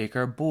take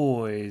our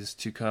boys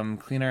to come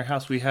clean our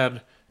house. We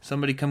had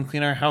somebody come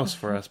clean our house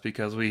for us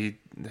because we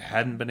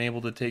hadn't been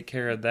able to take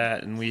care of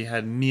that, and we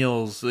had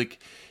meals. Like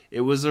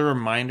it was a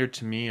reminder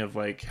to me of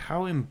like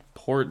how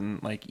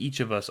important like each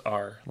of us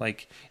are.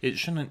 Like it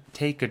shouldn't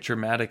take a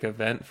traumatic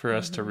event for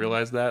us to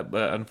realize that,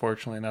 but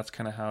unfortunately that's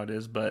kind of how it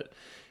is. But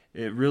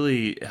it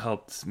really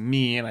helped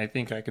me, and I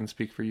think I can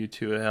speak for you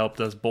too. It helped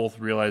us both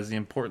realize the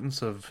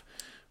importance of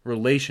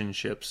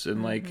relationships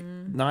and like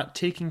not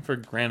taking for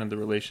granted the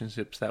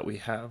relationships that we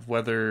have,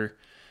 whether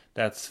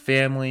that's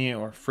family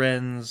or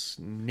friends,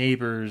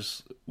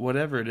 neighbors,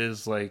 whatever it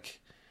is. Like,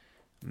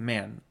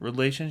 man,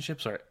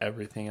 relationships are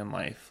everything in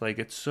life. Like,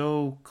 it's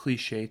so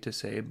cliche to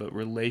say, but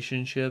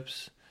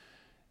relationships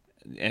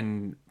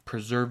and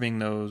preserving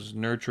those,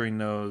 nurturing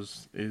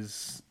those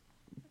is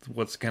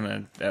what's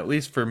gonna, at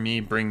least for me,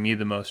 bring me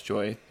the most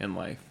joy in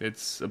life.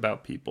 It's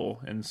about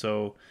people. And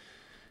so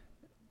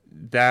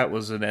that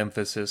was an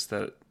emphasis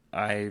that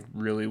I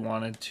really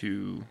wanted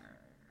to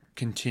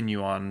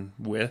continue on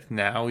with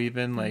now,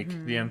 even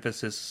like the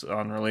emphasis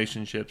on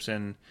relationships,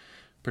 and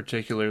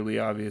particularly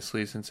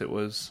obviously since it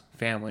was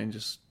family, and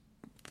just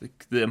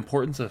the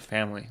importance of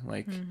family,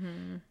 like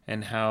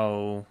and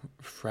how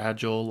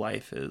fragile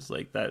life is.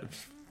 Like that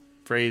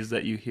phrase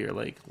that you hear,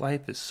 like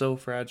life is so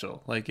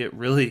fragile. Like it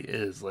really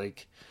is.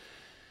 Like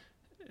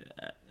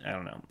I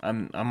don't know.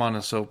 I'm on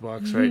a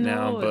soapbox right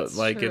now, but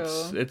like true.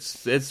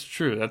 it's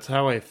true. That's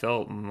how I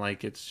felt, and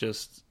like it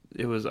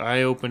was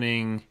eye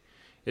opening.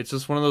 It's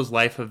just one of those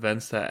life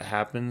events that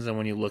happens, and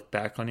when you look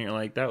back on it, you're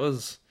like, that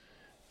was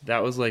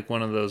like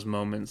one of those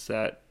moments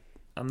that,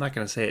 I'm not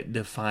going to say it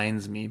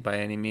defines me by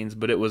any means,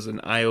 but it was an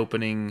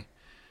eye-opening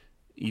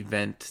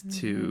event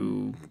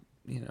to,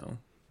 you know,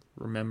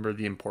 remember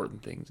the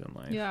important things in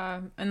life.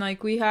 Yeah, and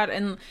like we had,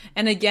 and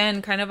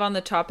again, kind of on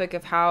the topic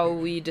of how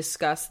we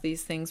discuss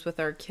these things with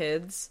our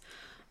kids,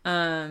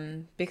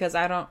 because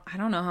I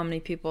don't know how many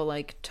people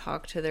like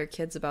talk to their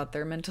kids about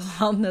their mental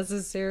health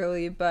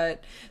necessarily,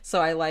 but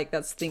so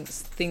that's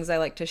things I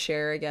like to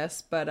share, I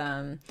guess. But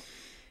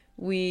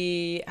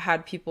we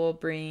had people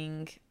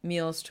bring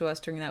meals to us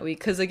during that week,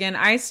 because again,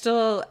 I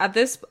still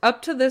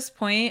up to this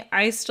point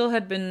I still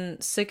had been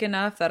sick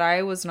enough that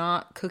I was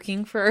not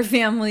cooking for our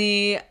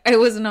family. I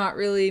was not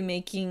really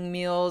making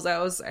meals. I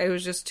was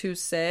just too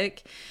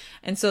sick.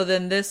 And so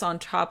then this on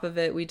top of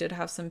it, we did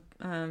have some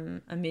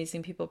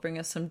amazing people bring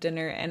us some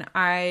dinner, and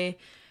I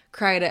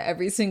cried at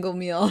every single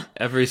meal.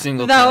 Every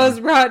single that time was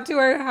brought to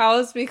our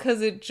house,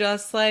 because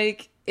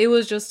it it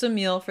was just a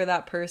meal for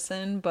that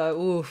person, but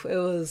oof, it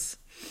was.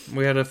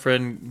 We had a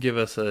friend give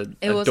us a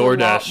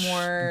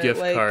DoorDash gift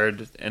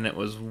card, and it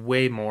was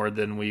way more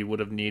than we would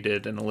have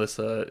needed. And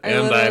Alyssa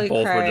and I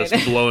both were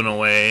just blown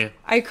away.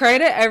 I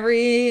cried at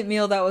every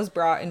meal that was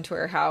brought into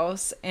our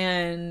house,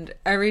 and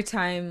every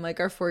time, like,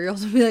 our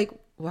 4-year-old would be like,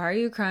 "Why are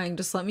you crying?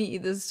 Just let me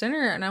eat this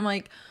dinner." And I'm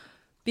like,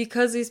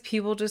 because these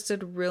people just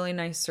did really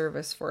nice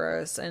service for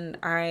us, and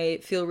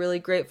I feel really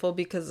grateful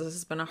because this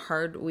has been a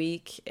hard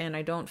week, and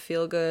I don't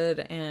feel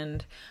good,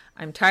 and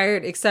I'm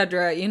tired,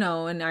 etc. You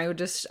know, and I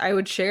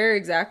would share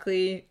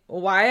exactly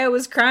why I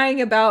was crying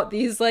about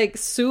these like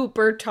soup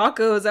or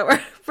tacos that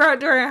were brought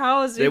to our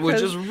house. It was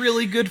just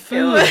really good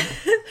food.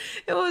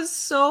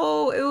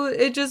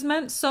 It just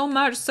meant so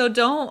much. So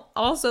don't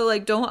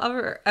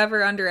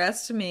ever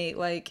underestimate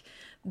like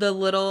the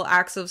little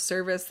acts of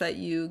service that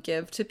you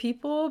give to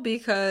people,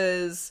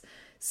 because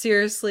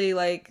seriously,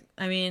 like,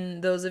 I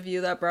mean, those of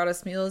you that brought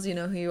us meals, you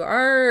know who you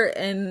are,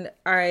 and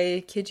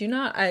I kid you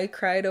not, I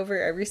cried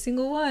over every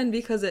single one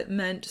because it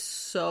meant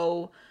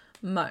so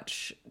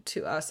much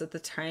to us at the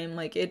time.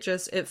 Like, it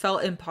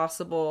felt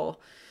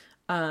impossible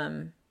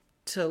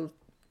to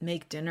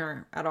make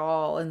dinner at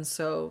all, and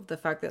so the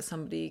fact that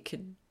somebody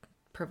could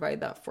provide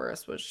that for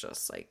us was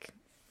just like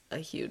a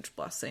huge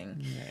blessing.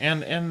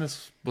 Yeah, and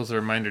this was a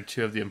reminder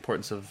too of the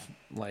importance of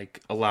like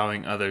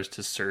allowing others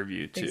to serve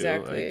you too.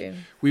 Exactly. Like,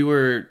 we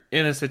were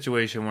in a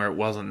situation where it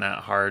wasn't that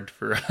hard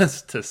for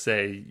us to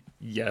say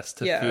yes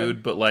to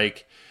food, but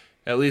like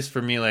at least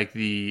for me, like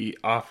the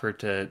offer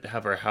to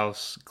have our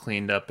house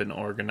cleaned up and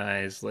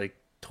organized, like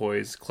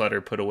toys,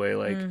 clutter put away,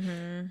 like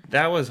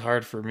that was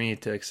hard for me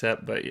to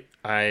accept. But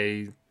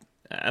I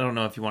don't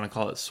know if you want to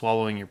call it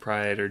swallowing your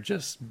pride or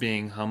just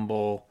being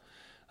humble.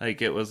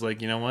 Like, it was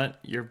like, you know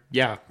what?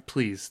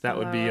 Please. That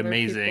would be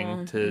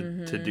amazing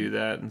to do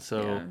that. And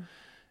so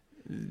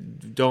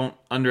don't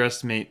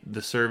underestimate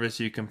the service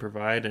you can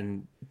provide,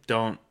 and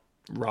don't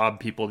rob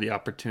people the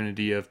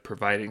opportunity of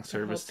providing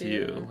service to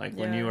you. Like,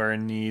 when you are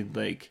in need,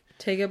 like...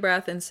 take a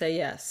breath and say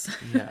yes.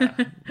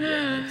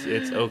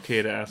 It's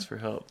okay to ask for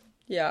help.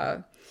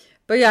 Yeah.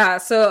 But yeah,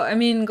 so, I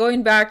mean,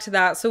 going back to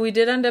that, so we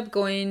did end up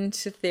going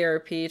to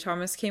therapy.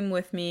 Thomas came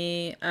with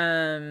me,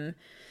 and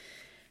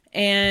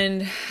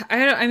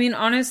I mean,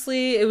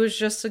 honestly, it was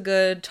just a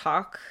good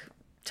talk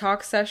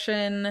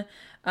session.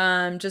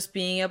 Just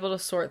being able to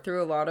sort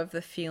through a lot of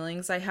the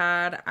feelings I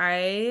had.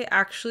 I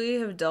actually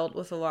have dealt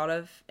with a lot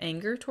of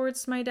anger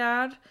towards my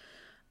dad.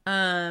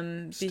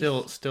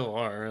 Still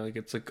are, like,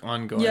 it's like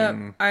ongoing.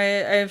 Yeah,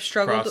 I've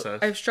struggled. Process.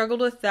 I've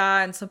struggled with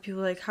that, and some people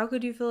are like, how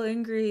could you feel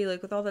angry,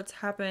 like, with all that's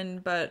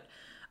happened? But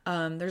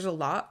there's a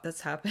lot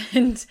that's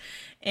happened,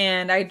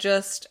 and I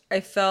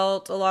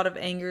felt a lot of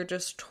anger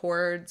just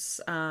towards,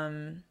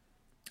 I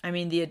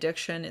mean, the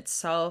addiction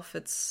itself.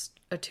 It's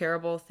a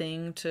terrible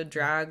thing to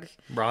drag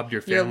robbed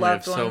your family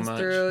loved of so ones much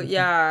through.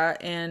 Yeah,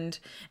 and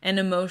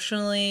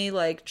emotionally,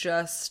 like,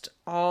 just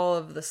all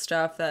of the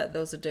stuff that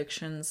those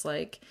addictions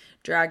like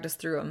dragged us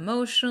through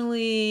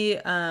emotionally,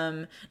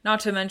 not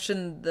to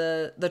mention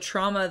the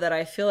trauma that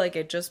I feel like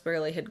I just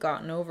barely had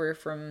gotten over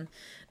from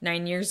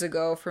 9 years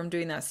ago from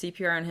doing that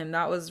CPR on him.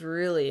 That was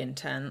really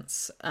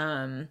intense.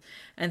 And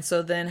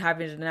so then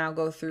having to now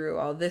go through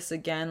all this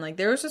again, like,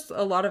 there was just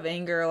a lot of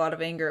anger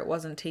it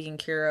wasn't taken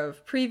care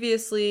of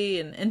previously,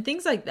 and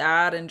things like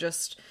that, and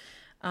just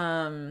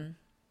robbing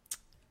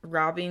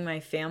my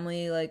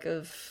family like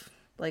of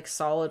like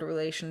solid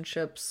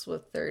relationships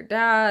with their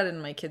dad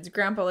and my kid's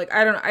grandpa. Like,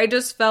 I don't know, I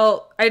just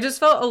felt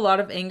a lot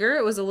of anger.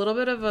 It was a little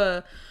bit of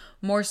a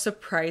more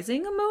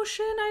surprising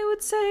emotion, I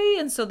would say,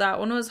 and so that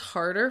one was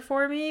harder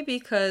for me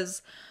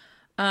because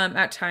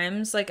at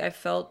times, like, I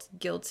felt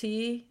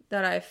guilty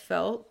that I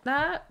felt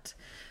that.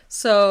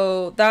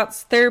 So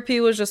that's therapy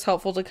was just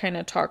helpful to kind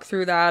of talk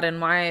through that and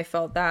why I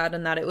felt that,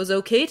 and that it was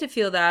okay to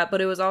feel that,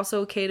 but it was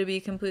also okay to be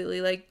completely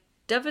like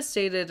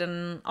devastated,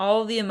 and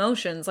all the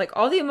emotions I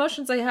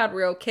had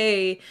were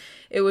okay.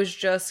 It was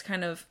just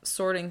kind of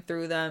sorting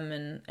through them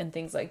and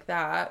things like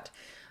that.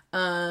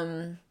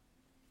 And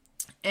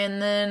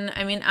then,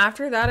 I mean,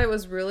 after that, it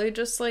was really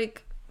just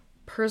like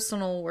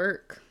personal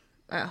work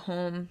at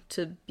home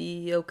to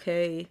be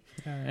okay.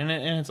 Yeah, and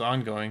it's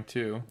ongoing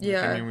too.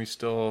 Yeah. Like, I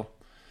mean,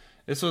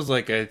 this was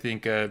like, I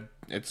think it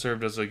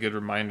served as a good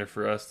reminder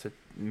for us to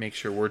make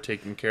sure we're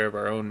taking care of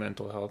our own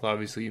mental health.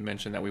 Obviously, you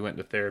mentioned that we went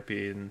to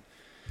therapy,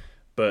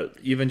 but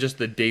even just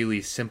the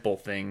daily simple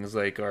things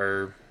like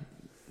our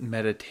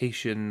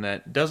meditation,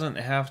 that doesn't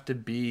have to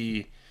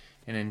be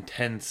an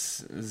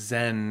intense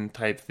Zen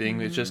type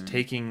thing. It's just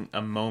taking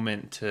a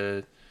moment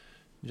to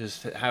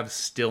just have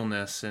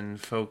stillness and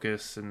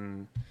focus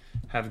and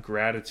have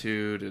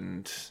gratitude,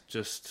 and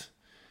just,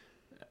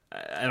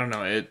 I don't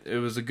know, it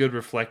was a good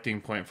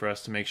reflecting point for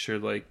us to make sure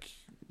like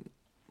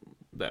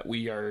that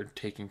we are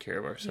taking care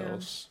of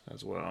ourselves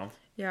as well.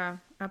 Yeah,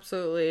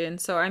 absolutely. And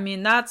so, I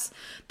mean, that's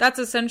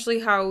essentially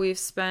how we've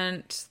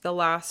spent the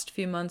last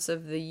few months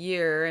of the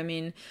year. I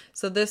mean,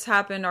 so this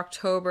happened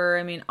October.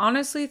 I mean,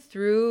 honestly,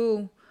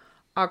 through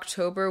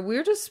October,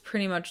 we're just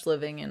pretty much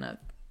living in a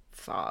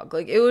fog.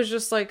 Like, it was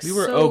just like we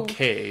were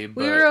okay.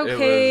 We were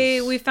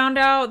okay. We found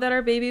out that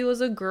our baby was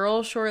a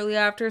girl shortly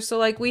after. So,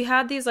 like, we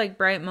had these, like,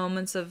 bright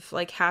moments of,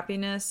 like,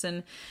 happiness,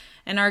 and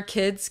our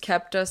kids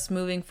kept us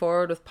moving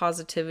forward with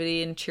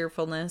positivity and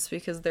cheerfulness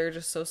because they're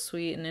just so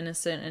sweet and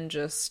innocent and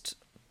just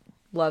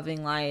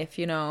loving life,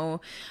 you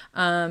know.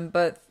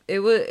 But it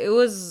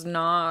was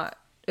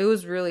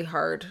really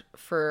hard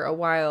for a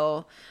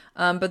while.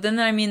 But then,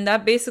 I mean,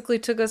 that basically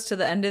took us to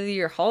the end of the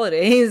year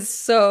holidays.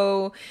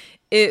 So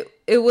it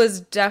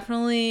was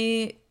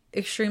definitely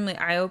extremely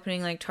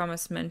eye-opening, like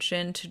Thomas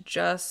mentioned, to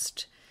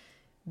just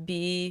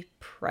be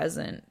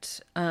present,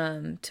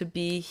 to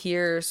be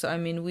here. So, I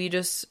mean, we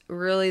just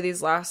really,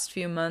 these last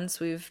few months,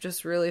 we've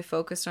just really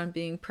focused on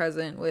being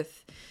present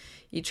with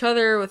each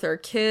other, with our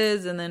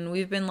kids. And then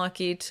we've been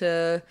lucky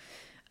to,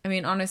 I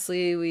mean,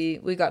 honestly,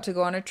 we got to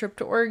go on a trip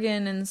to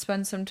Oregon and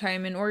spend some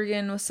time in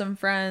Oregon with some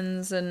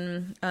friends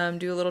and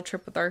do a little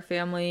trip with our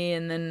family.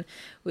 And then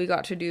we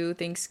got to do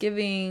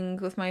Thanksgiving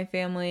with my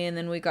family. And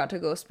then we got to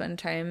go spend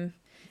time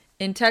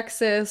in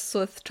Texas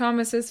with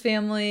Thomas's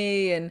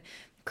family and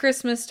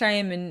Christmas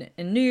time and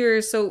New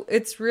Year's. So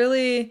it's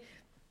really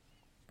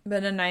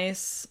been a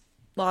nice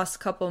last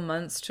couple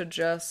months to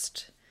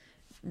just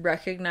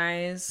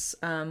recognize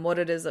what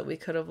it is that we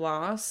could have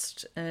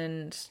lost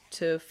and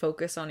to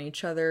focus on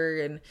each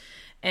other.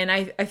 And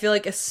I feel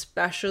like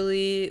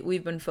especially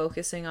we've been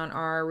focusing on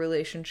our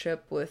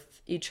relationship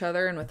with each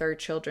other and with our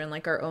children,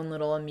 like our own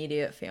little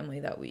immediate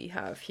family that we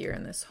have here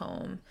in this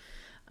home,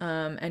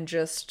 and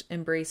just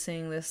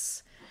embracing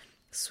this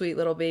sweet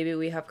little baby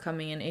we have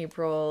coming in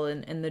April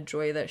and the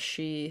joy that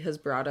she has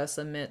brought us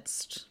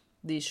amidst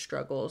these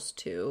struggles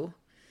too.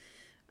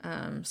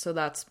 So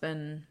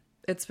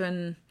it's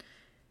been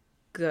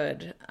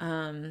good.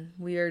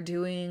 We are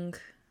doing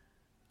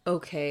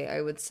okay,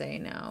 I would say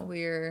now.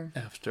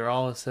 After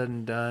all is said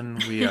and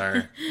done, we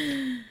are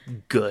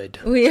good.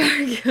 We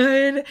are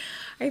good.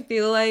 I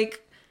feel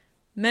like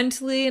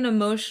mentally and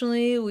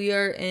emotionally we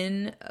are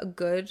in a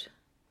good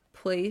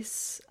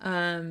place.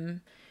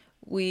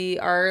 We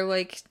are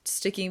like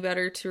sticking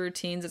better to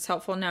routines. It's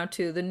helpful now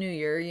to the new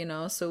year, you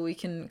know, so we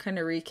can kind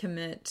of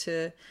recommit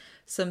to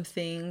some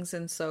things.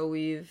 And so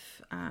we've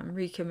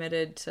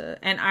recommitted to,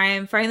 and I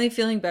am finally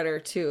feeling better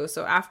too.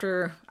 So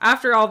after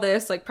all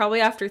this, like probably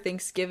after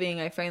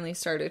Thanksgiving, I finally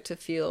started to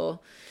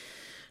feel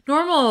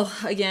normal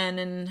again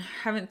and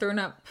haven't thrown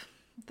up,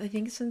 I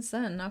think, since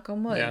then, knock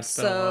on wood. Yeah,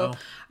 so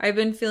I've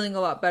been feeling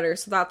a lot better.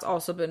 So that's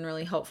also been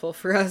really helpful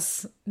for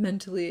us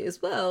mentally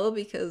as well,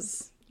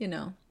 because, you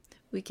know,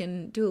 we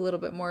can do a little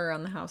bit more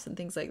around the house and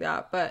things like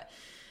that. But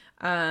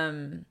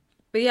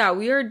yeah,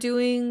 we are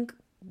doing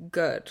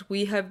good.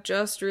 We have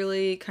just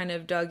really kind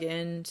of dug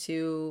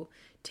into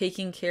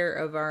taking care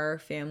of our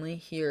family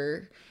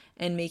here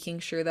and making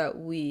sure that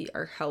we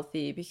are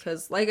healthy,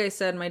 because like I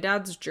said, my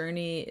dad's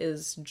journey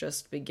is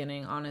just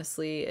beginning,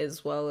 honestly,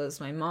 as well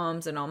as my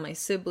mom's and all my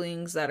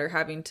siblings that are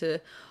having to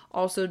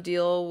also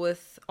deal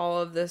with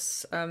all of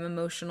this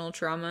emotional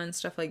trauma and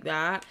stuff like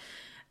that.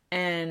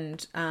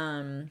 And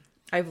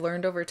I've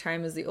learned over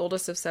time, as the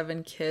oldest of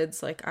 7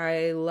 kids, like,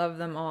 I love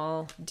them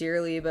all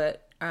dearly,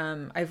 but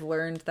I've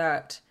learned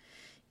that,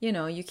 you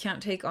know, you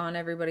can't take on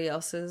everybody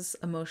else's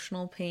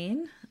emotional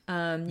pain.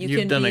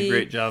 You've done a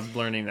great job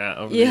learning that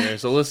over the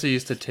years. Alyssa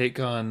used to take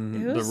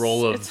on the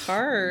role of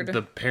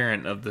the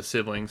parent of the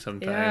sibling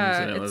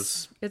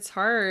sometimes, and it's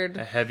hard.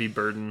 A heavy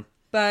burden.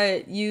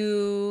 But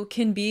you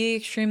can be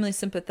extremely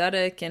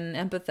sympathetic and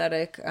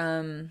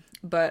empathetic,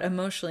 but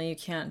emotionally you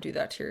can't do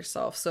that to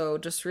yourself. So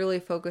just really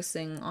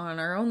focusing on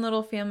our own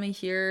little family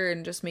here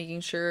and just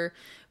making sure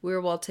we're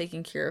well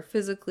taken care of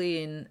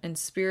physically and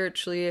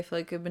spiritually. I feel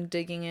like I've been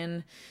digging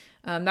in.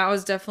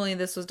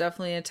 This was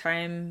definitely a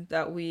time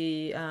that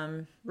we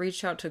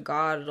reached out to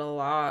God a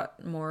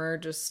lot more,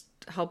 just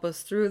help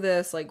us through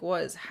this, like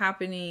what is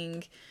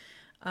happening,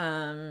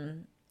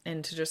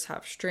 and to just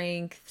have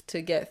strength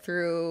to get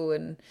through,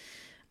 and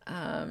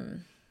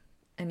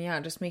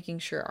yeah, just making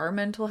sure our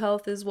mental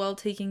health is well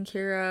taken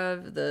care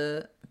of,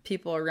 the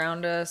people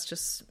around us,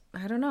 just,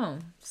 I don't know.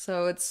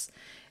 So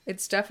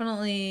it's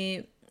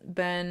definitely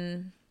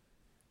been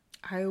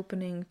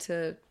eye-opening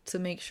to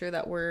make sure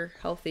that we're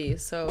healthy.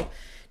 So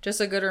just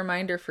a good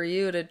reminder for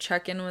you to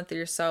check in with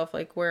yourself,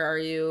 like, where are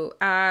you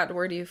at?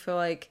 Where do you feel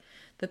like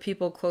the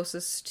people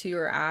closest to you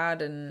are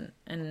at, and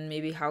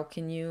maybe how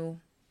can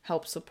you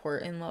help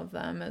support and love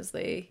them as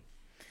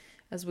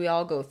we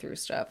all go through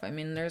stuff. I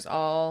mean,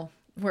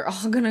 we're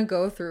all gonna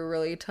go through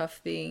really tough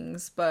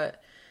things,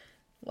 but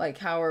like,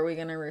 how are we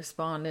gonna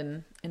respond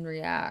and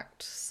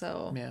react?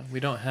 So yeah, we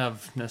don't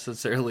have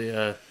necessarily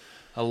a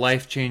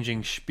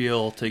life-changing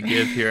spiel to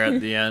give here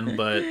at the end,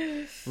 but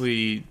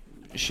we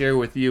share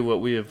with you what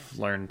we have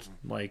learned.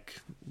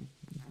 Like,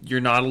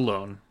 you're not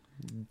alone.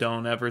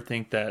 Don't ever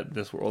think that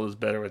this world is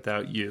better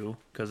without you,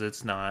 because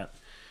it's not.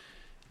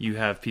 You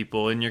have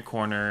people in your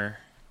corner.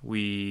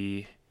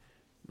 We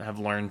have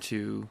learned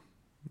to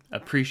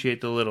appreciate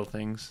the little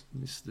things,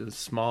 the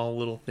small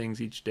little things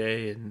each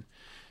day, and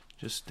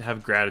just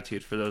have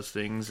gratitude for those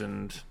things.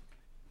 And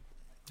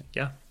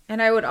yeah.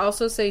 And I would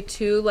also say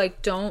too,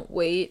 like, don't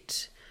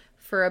wait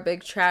for a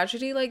big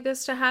tragedy like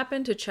this to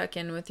happen to check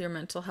in with your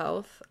mental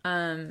health.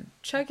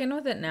 Check in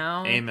with it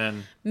now.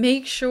 Amen.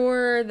 Make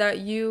sure that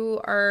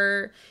you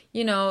are,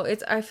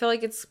 I feel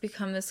like it's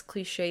become this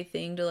cliche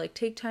thing to like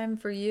take time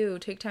for you,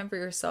 take time for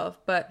yourself,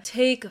 but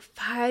take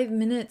 5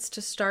 minutes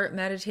to start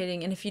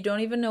meditating. And if you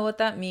don't even know what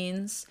that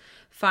means,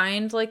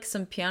 find like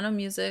some piano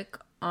music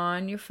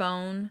on your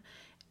phone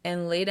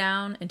and lay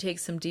down and take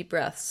some deep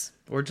breaths.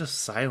 Or just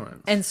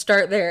silence. And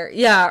start there.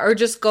 Yeah, or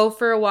just go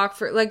for a walk,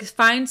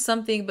 find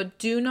something, but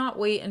do not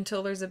wait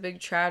until there's a big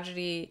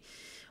tragedy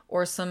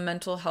or some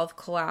mental health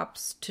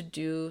collapse to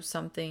do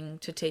something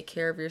to take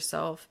care of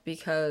yourself,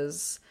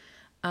 because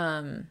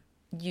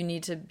you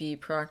need to be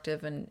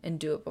proactive and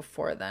do it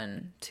before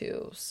then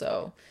too.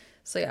 So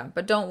yeah,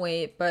 but don't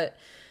wait. But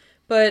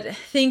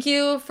thank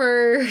you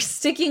for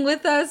sticking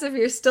with us. If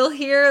you're still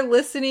here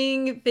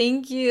listening,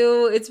 thank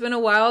you. It's been a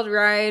wild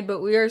ride,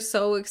 but we are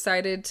so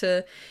excited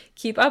to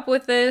keep up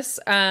with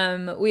this.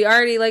 We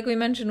already, like we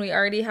mentioned, we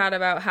already had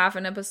about half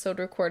an episode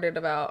recorded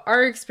about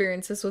our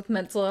experiences with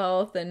mental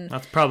health, and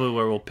that's probably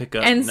where we'll pick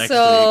up next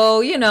so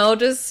week.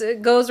 Just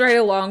it goes right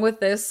along with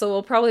this, so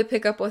we'll probably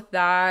pick up with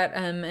that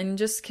and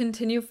just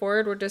continue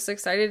forward. We're just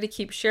excited to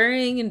keep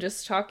sharing and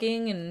just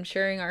talking and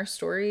sharing our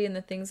story and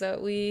the things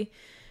that we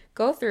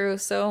go through.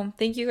 So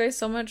thank you guys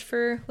so much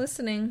for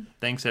listening.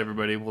 Thanks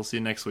everybody. We'll see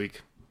you next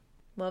week.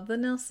 Love the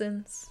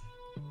Nilsons.